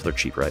Arcane Crystal. They're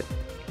cheap, right?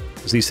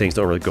 Because these things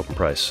don't really go from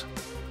price.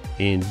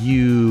 And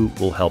you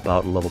will help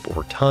out and level up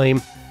over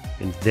time.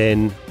 And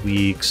then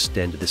we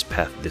extend this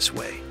path this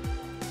way.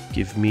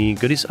 Give me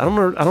goodies. I don't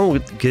know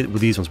what get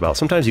with these ones about.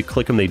 Sometimes you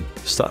click them, they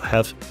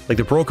have... Like,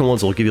 the broken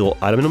ones will give you a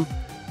little item in them.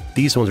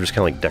 These ones are just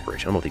kind of like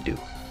decoration. I don't know what they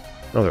do.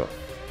 Oh, they're... Do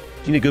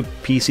you need a good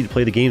PC to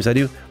play the games I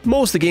do?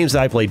 Most of the games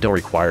that I play don't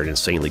require an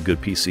insanely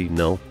good PC,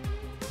 no.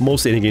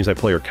 Most of the games I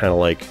play are kind of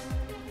like,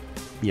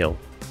 you know,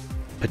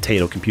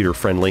 potato computer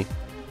friendly.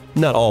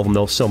 Not all of them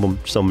though, some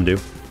of them do.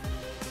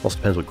 Also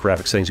depends what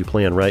graphic settings you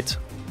play on, right?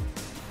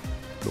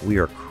 But we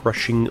are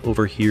crushing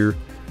over here,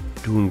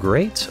 doing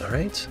great,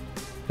 alright.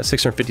 Got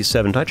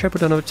 657. Did I try to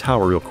put down another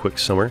tower real quick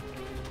somewhere?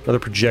 Another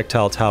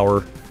projectile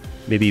tower,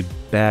 maybe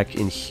back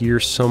in here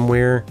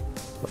somewhere.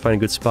 I'll find a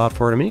good spot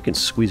for it. I mean, you can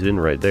squeeze it in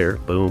right there,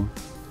 boom.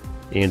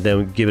 And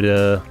then give it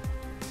a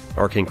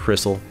Arcane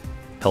Crystal,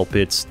 help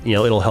it, you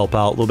know, it'll help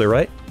out a little bit,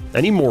 right?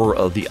 I need more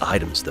of the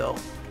items though.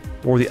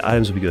 More of the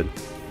items would be good.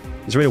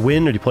 Is there a way to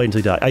win, or do you play until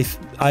you die?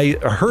 I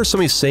heard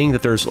somebody saying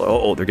that there's...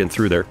 Oh, they're getting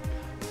through there.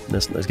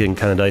 That's getting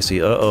kind of dicey.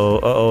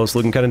 It's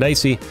looking kind of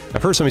dicey.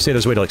 I've heard somebody say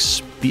there's a way to, like,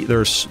 speed...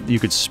 You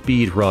could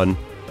speed run.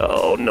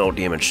 Oh, no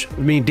damage. I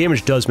mean,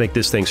 damage does make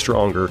this thing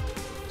stronger.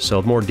 So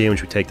the more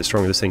damage we take, the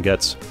stronger this thing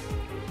gets.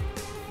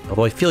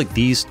 Although I feel like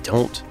these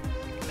don't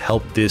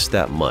help this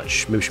that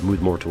much. Maybe we should move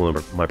them over to one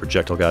of my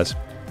projectile guys.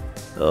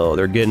 Oh,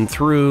 they're getting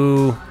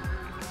through.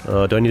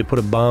 Do I need to put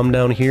a bomb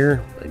down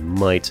here? I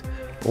might.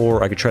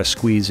 Or I could try to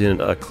squeeze in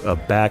a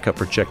backup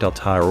projectile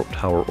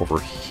tower over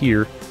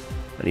here.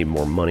 I need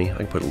more money. I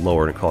can put it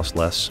lower and it costs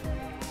less.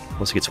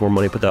 Once I get some more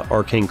money, put that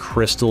Arcane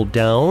Crystal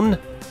down.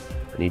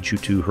 I need you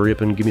to hurry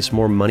up and give me some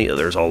more money. Oh,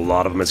 there's a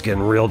lot of them. It's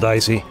getting real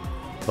dicey.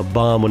 A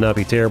bomb would not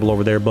be terrible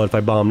over there, but if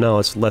I bomb now,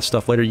 it's less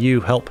stuff later.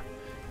 You, help.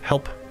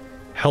 Help.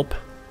 Help.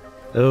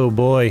 Oh,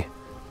 boy.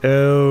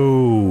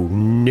 Oh,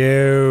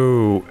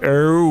 no.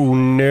 Oh,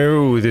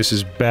 no. This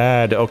is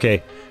bad.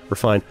 Okay, we're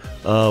fine.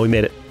 We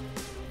made it.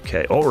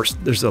 Okay. Oh,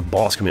 there's a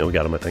boss coming in. We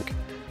got him, I think.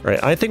 All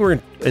right, I think we're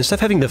going to... Instead of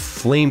having the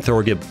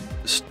flamethrower get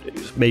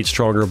made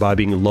stronger by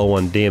being low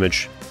on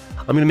damage,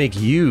 I'm going to make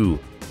you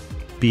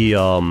be,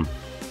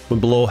 when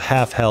below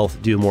half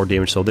health, do more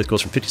damage. So this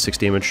goes from 56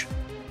 damage.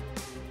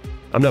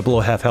 I'm not below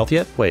half health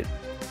yet? Wait,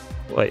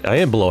 I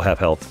am below half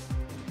health.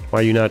 Why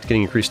are you not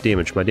getting increased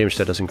damage? My damage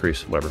stat does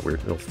increase. Whatever, weird.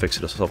 It'll fix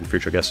itself in the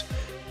future, I guess.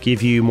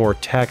 Give you more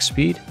attack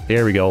speed.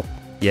 There we go.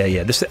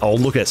 Yeah. This. Oh,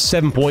 look at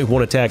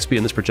 7.1 attack speed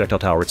in this projectile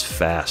tower. It's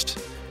fast.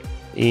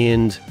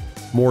 And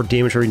more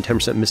damage for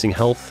 10% missing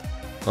health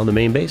on the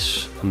main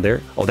base. I'm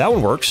there. Oh, that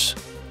one works.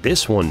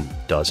 This one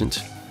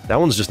doesn't. That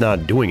one's just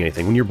not doing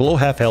anything. When you're below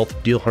half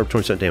health, deal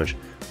 120% damage.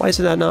 Why is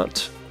that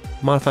not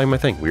modifying my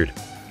thing? Weird.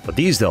 But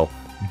these, though,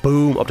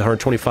 boom, up to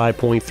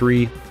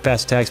 125.3.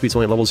 Fast attack speed's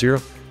only at level 0.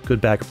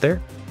 Good backup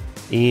there.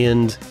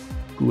 And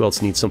who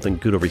else needs something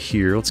good over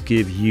here? Let's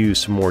give you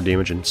some more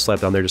damage and slap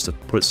down there just to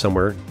put it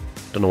somewhere.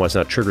 Don't know why it's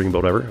not triggering,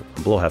 but whatever.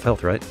 I'm below half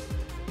health, right?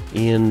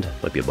 And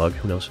might be a bug.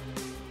 Who knows?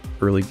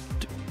 Early,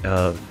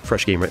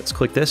 fresh game, right? Let's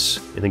click this.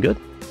 Anything good?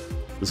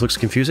 This looks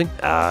confusing.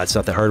 It's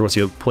not that hard once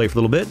you play for a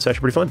little bit. It's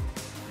actually pretty fun.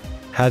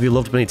 Have you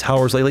leveled up any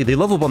towers lately? They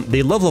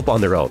level up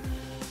on their own.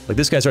 Like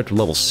this guy's up to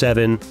level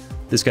 7.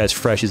 This guy's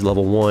fresh, he's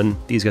level 1.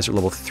 These guys are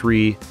level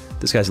 3.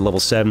 This guy's level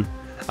 7.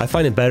 I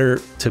find it better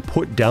to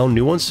put down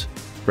new ones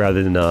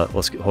rather than,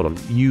 hold on.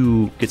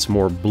 You get some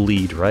more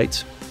bleed,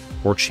 right?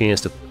 More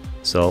chance to,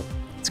 so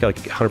it's got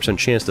like a 100%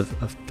 chance to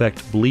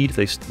affect bleed if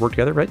they work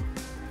together, right?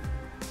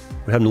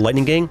 What happened to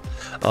Lightning Gang?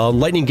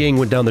 Lightning Gang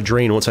went down the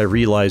drain once I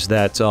realized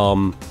that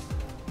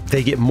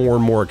they get more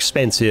and more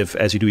expensive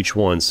as you do each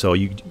one, so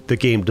the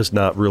game does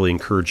not really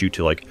encourage you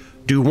to like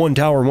do one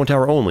tower and one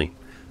tower only.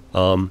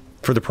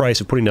 For the price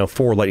of putting down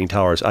 4 lightning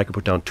towers, I could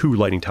put down 2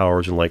 lightning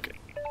towers and like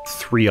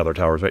 3 other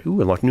towers, right? Ooh,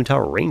 unlock a new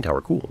tower, rain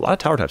tower, cool. A lot of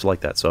tower types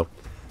like that, so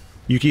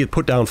you can either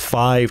put down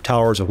 5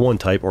 towers of one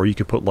type, or you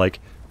could put like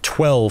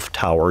 12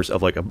 towers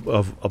of like a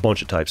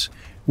bunch of types.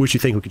 Which you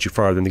think will get you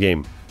farther in the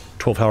game?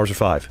 12 towers or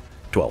 5?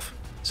 12.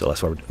 So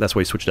that's why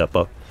we switched it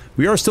up.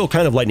 We are still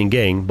kind of Lightning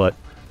Gang, but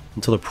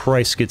until the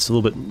price gets a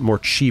little bit more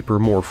cheaper,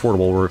 more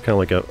affordable, we're kind of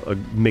like a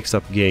mixed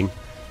up gang,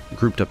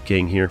 grouped up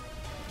gang here.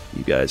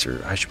 You guys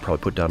are, I should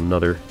probably put down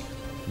another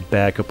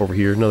backup over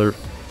here, another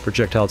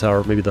projectile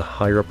tower, maybe the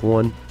higher up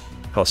one.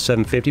 Cost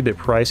 750, a bit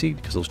pricey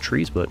because of those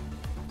trees, but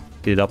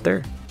get it up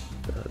there.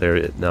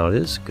 Now it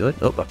is, good.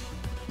 Oh,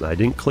 I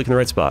didn't click in the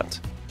right spot.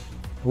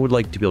 I would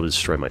like to be able to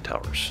destroy my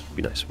towers.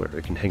 Be nice, where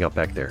it can hang out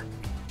back there.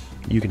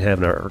 You can have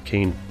an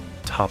arcane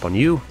top on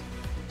you.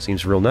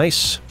 Seems real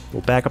nice.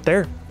 We'll back up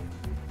there.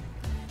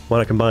 Why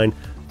not combine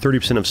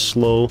 30% of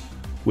slow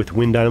with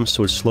wind items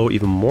so it's slow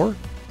even more?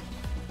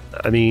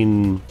 I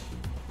mean,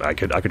 I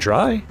could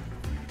try.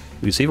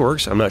 We can see if it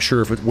works. I'm not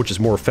sure which is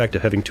more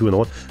effective, having 2 in the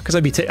one. Because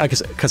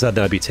then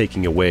I'd be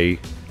taking away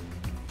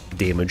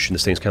damage, and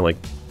this thing's kind of like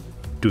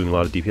doing a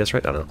lot of DPS,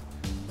 right? I don't know.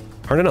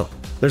 Hard to know.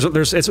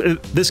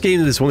 This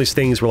game is one of these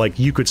things where like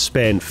you could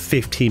spend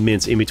 15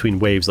 minutes in between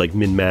waves, like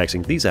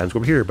min-maxing these items go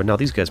over here, but now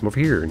these guys come over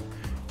here. And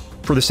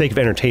for the sake of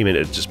entertainment,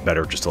 it's just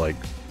better just to like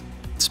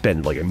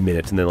spend like a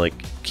minute and then like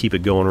keep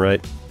it going,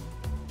 right?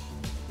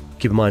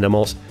 Keep in mind,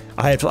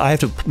 I have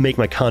to make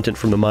my content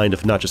from the mind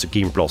of not just a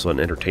gamer but also an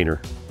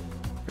entertainer.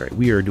 All right,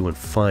 we are doing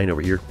fine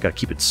over here. Got to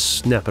keep it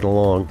snapping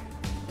along.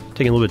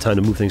 Taking a little bit of time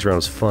to move things around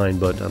is fine,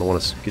 but I don't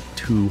want to get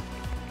too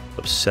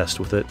obsessed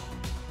with it.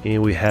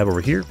 And we have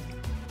over here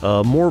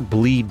more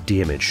bleed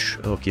damage.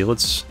 Okay,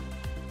 let's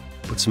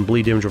put some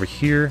bleed damage over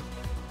here.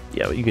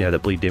 Yeah, you can have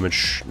that bleed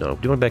damage. No, do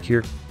you want it back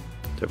here? Do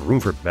I have room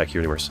for it back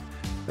here anywhere?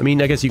 I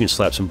mean, I guess you can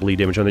slap some bleed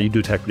damage on there. You do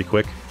attack pretty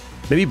quick.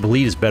 Maybe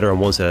bleed is better on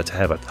ones that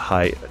have a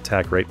high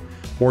attack rate.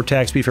 More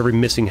attack speed for every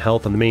missing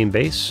health on the main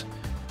base.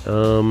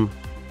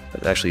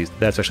 That's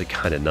actually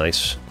kind of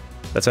nice.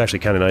 That's actually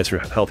kind of nice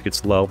when health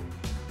gets low.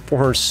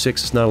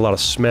 406 is not a lot of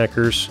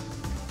smackers.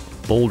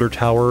 Boulder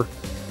Tower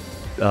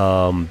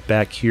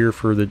back here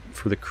for the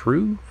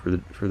crew,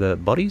 for the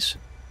buddies.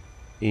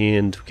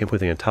 And can't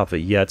put anything on top of it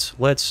yet.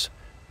 Let's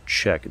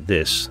check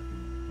this.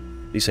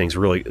 These things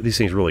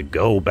really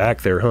go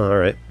back there, huh? All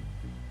right.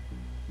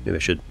 Maybe I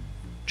should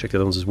check the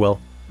other ones as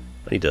well.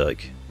 I need to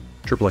like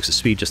triple X the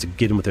speed just to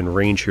get them within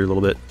range here a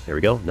little bit. There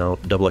we go. Now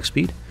double X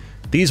speed.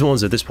 These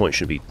ones at this point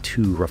shouldn't be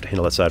too rough to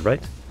handle that side, right?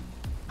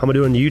 How am I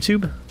doing on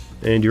YouTube?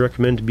 And do you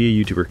recommend to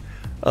be a YouTuber?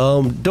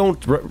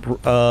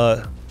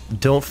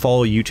 Don't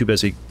follow YouTube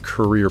as a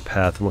career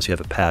path unless you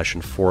have a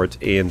passion for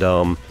it,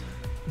 and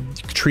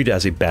treat it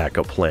as a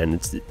backup plan.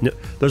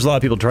 There's a lot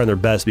of people trying their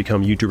best to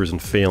become YouTubers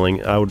and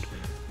failing. I would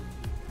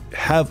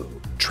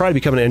try to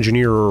become an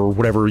engineer or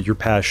whatever your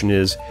passion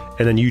is,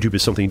 and then YouTube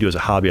is something you do as a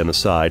hobby on the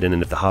side, and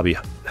then if the hobby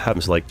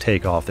happens to like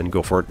take off, then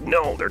go for it.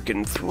 No, they're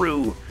getting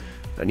through.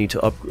 I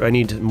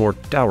need more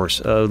towers.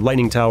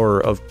 Lightning tower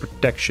of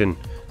protection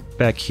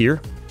back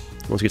here.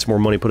 Once it gets more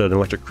money, put an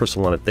electric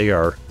crystal on it. They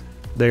are,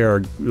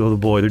 oh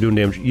boy, they're doing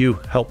damage. You,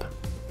 help.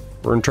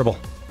 We're in trouble.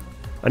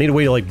 I need a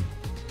way to like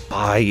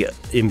buy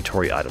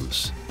inventory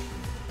items.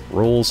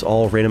 Rolls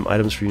all random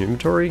items from your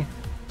inventory.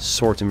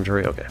 Sorts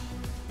inventory, okay.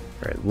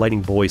 Alright,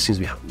 Lightning Boy seems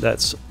to be,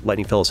 that's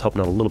Lightning Fellow's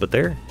helping out a little bit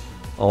there.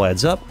 All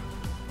adds up.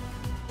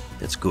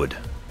 It's good.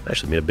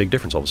 Actually made a big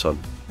difference all of a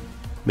sudden.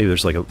 Maybe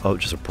there's like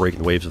just a break in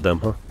the waves of them,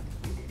 huh?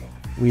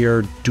 We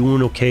are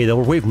doing okay though.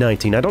 We're wave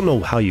 19. I don't know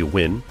how you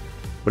win.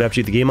 What happens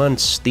to the game on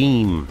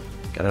Steam?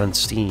 Got it on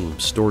Steam.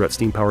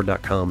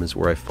 Store.steampower.com is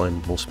where I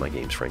find most of my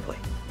games, frankly.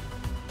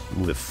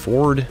 Move it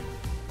forward.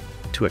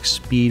 2x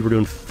speed. We're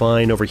doing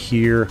fine over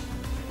here.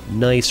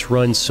 Nice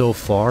run so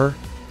far.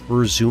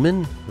 We're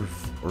zooming.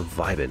 We're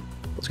vibing.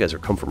 Those guys are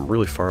come from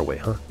really far away,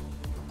 huh?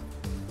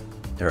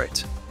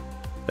 Alright.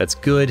 That's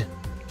good.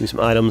 Do some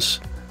items.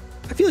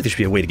 I feel like there should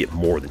be a way to get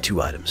more than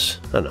 2 items.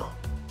 I don't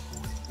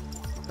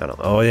know.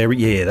 Oh,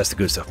 yeah, that's the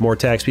good stuff. More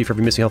attack speed for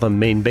every missing health on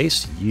main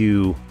base.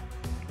 You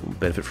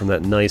benefit from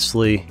that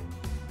nicely.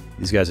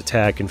 These guys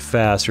attacking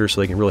faster,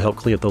 so they can really help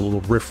clean up the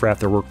little riffraff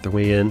that work their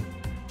way in.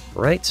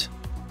 Right?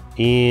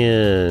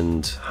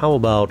 And how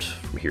about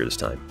from here this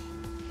time?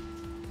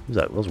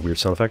 That was a weird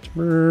sound effect.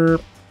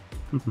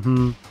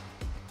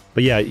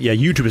 But yeah,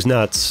 YouTube is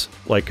not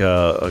like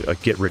a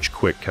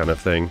get-rich-quick kind of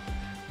thing.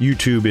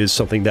 YouTube is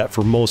something that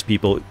for most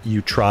people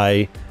you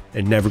try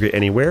and never get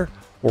anywhere,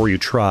 or you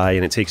try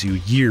and it takes you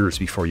years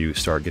before you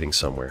start getting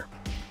somewhere.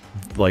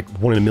 like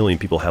 1 in a million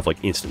people have like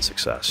instant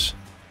success.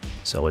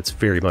 So it's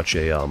very much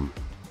a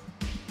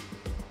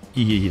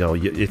you know,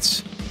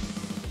 it's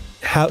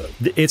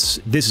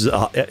this is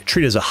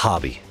treated as a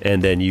hobby,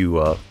 and then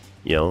you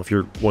know, if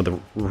you're one of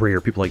the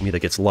rare people like me that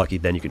gets lucky,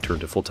 then you can turn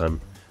to a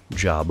full-time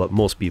job. But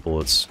most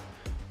people, it's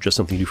just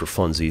something you do for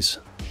funsies.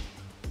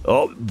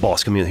 Oh,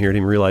 boss coming in here, didn't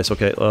even realize.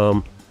 Okay,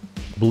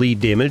 bleed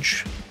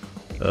damage.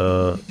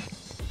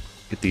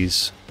 Get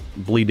these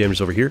bleed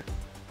damage over here.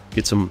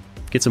 Get some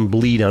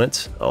bleed on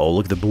it. Oh,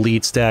 look at the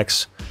bleed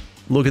stacks.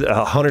 Look at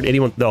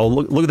 181. Oh,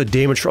 look at the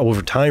damage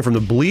over time from the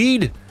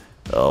bleed.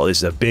 Oh, this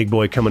is a big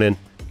boy coming in.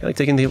 Can I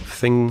take the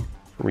thing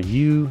from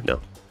you? No.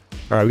 All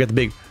right, we got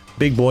the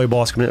big boy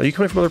boss coming in. Are you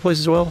coming from other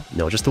places as well?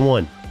 No, just the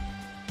one.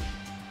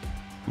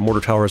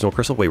 Mortar tower has no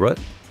crystal. Wait, what?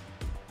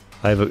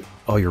 I have a...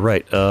 Oh, you're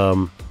right.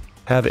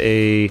 Have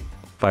a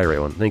fire rate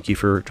one. Thank you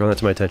for drawing that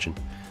to my attention.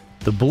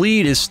 The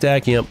bleed is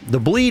stacking up. The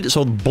bleed...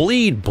 So the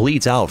bleed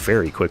bleeds out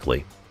very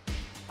quickly.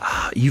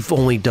 You've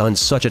only done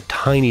such a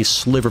tiny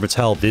sliver of its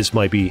health. This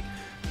might be...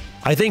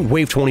 I think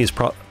Wave 20 is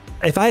probably...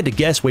 If I had to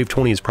guess, Wave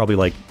 20 is probably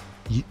like...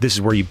 This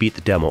is where you beat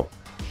the demo.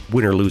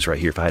 Win or lose right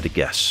here, if I had to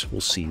guess.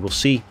 We'll see. We'll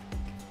see.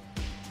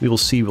 We will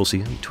see. We'll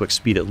see. To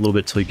speed it a little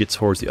bit till you get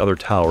towards the other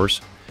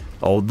towers.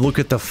 Oh, look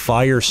at the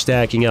fire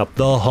stacking up.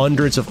 The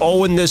hundreds of...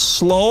 Oh, and this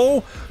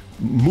slow...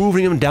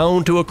 Moving them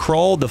down to a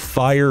crawl, the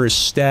fire is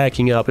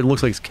stacking up. It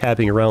looks like it's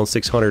capping around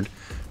 600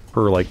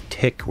 per, like,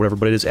 tick, whatever,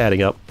 but it is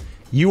adding up.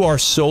 You are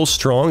so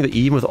strong that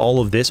even with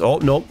all of this... Oh,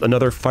 nope,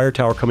 another fire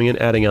tower coming in,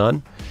 adding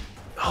on.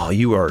 Oh,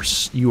 you are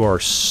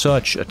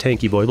such a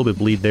tanky boy. A little bit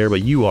bleed there,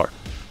 but you are...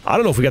 I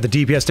don't know if we got the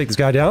DPS to take this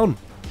guy down.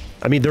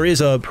 I mean, there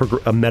is a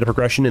meta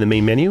progression in the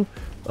main menu,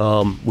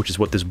 which is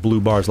what this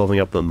blue bar is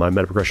leveling up my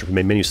meta progression for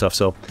main menu stuff,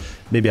 so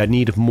maybe I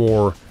need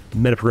more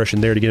meta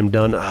progression there to get him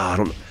done. I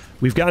don't know.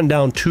 We've gotten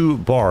down 2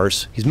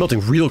 bars. He's melting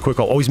real quick.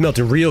 Oh, he's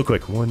melting real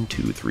quick. 1,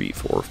 2, 3,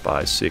 4,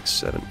 5, 6,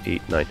 7,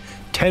 8, 9,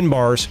 10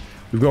 bars.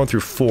 We've gone through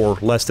 4,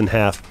 less than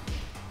half.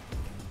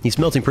 He's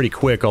melting pretty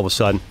quick all of a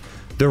sudden.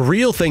 The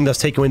real thing that's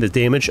taking away the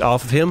damage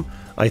off of him,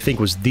 I think,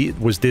 was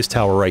this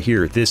tower right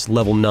here. This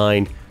level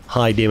 9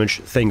 high damage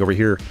thing over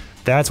here.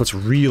 That's what's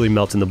really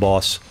melting the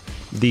boss.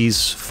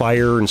 These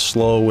fire and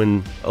slow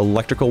and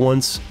electrical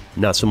ones,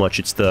 not so much.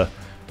 It's the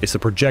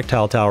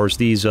projectile towers.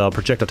 These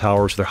projectile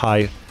towers, they're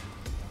high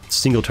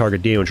single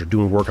target damage are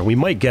doing work, and we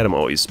might get him.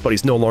 Oh, but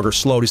he's no longer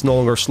slow. He's no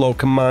longer slow.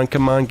 Come on,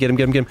 come on, get him,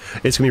 get him, get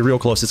him. It's gonna be real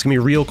close. It's gonna be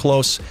real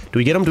close. Do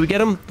we get him? Do we get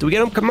him? Do we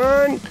get him? Come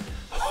on!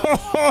 Ho,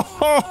 ho,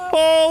 ho,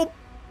 ho,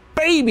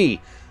 baby!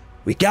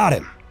 We got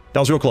him. That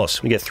was real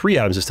close. We get 3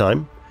 items this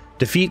time.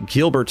 Defeat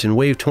Gilbert in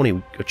Wave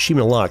 20.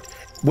 Achievement unlocked.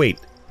 Wait,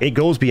 it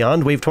goes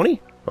beyond Wave 20?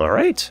 All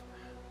right.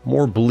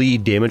 More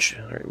bleed damage.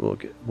 All right,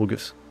 we'll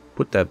just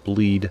put that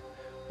bleed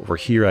over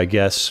here, I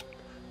guess.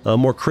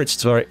 More crit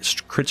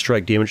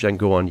strike damage that can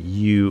go on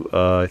you,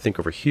 I think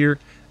over here.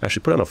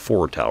 Actually, put on a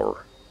forward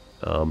tower.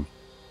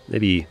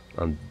 Maybe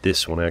on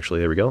this one,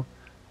 actually. There we go.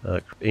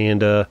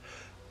 And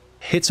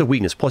hits a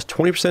weakness. Plus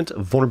 20%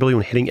 vulnerability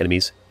when hitting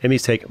enemies.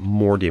 Enemies take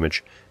more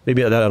damage.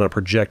 Maybe that on a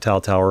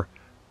projectile tower.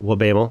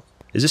 Wabamo.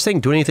 Is this thing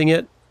doing anything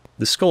yet?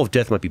 The Skull of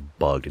Death might be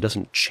bugged. It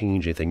doesn't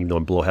change anything, even though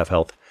I'm below half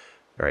health.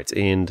 Alright,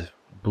 and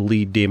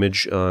bleed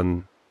damage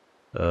on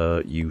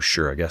you.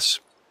 Sure, I guess.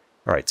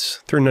 Alright,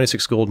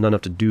 396 gold, not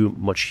enough to do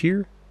much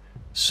here.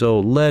 So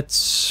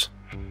let's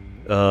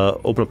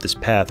open up this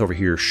path over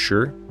here,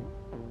 sure.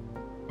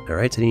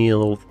 Alright, any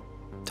little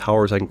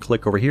towers I can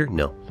click over here?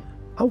 No.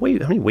 How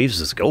many waves does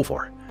this go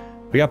for?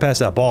 We got past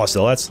that boss,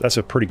 though. That's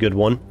a pretty good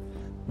one.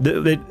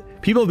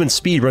 People have been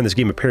speedrunning this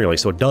game, apparently,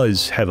 so it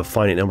does have a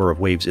finite number of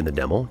waves in the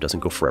demo. It doesn't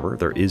go forever.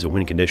 There is a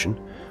win condition.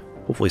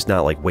 Hopefully it's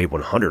not like wave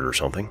 100 or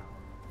something.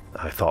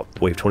 I thought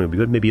wave 20 would be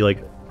good. Maybe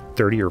like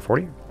 30 or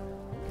 40? Do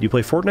you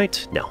play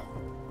Fortnite? No.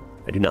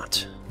 I do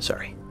not.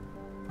 Sorry.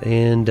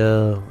 And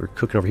we're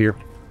cooking over here.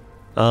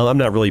 I'm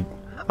not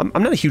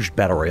a huge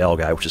Battle Royale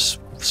guy, which is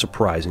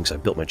surprising because I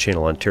built my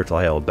channel on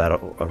Turtle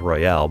Battle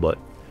Royale, but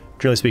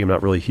generally speaking, I'm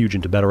not really huge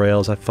into Battle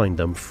Royales. I find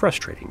them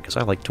frustrating because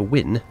I like to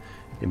win,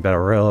 and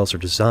Battle Royales are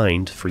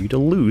designed for you to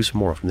lose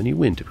more often than you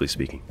win, typically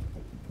speaking.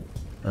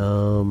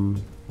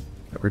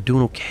 We're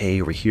doing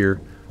okay over here.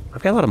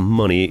 I've got a lot of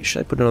money. Should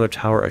I put another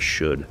tower? I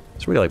should.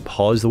 So we're gonna like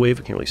pause the wave.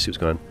 I can't really see what's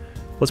going on.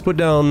 Let's put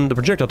down the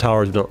projectile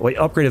towers. Wait,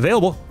 upgrade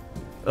available.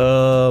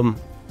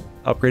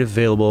 Upgrade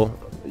available.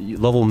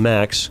 Level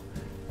max.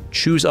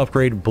 Choose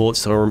upgrade bullet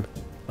storm.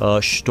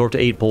 Store up to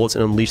 8 bullets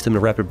and unleash them in a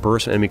rapid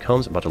burst when an enemy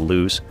comes. I'm about to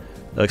lose.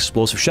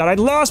 Explosive shot. I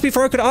lost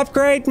before I could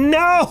upgrade.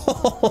 No!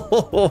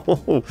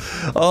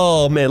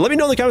 Oh man. Let me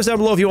know in the comments down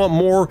below if you want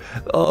more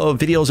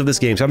videos of this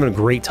game. So I'm having a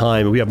great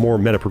time and we have more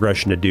meta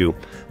progression to do.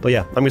 But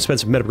yeah, I'm gonna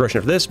spend some meta progression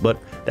after this. But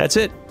that's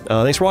it.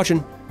 Thanks for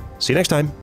watching. See you next time.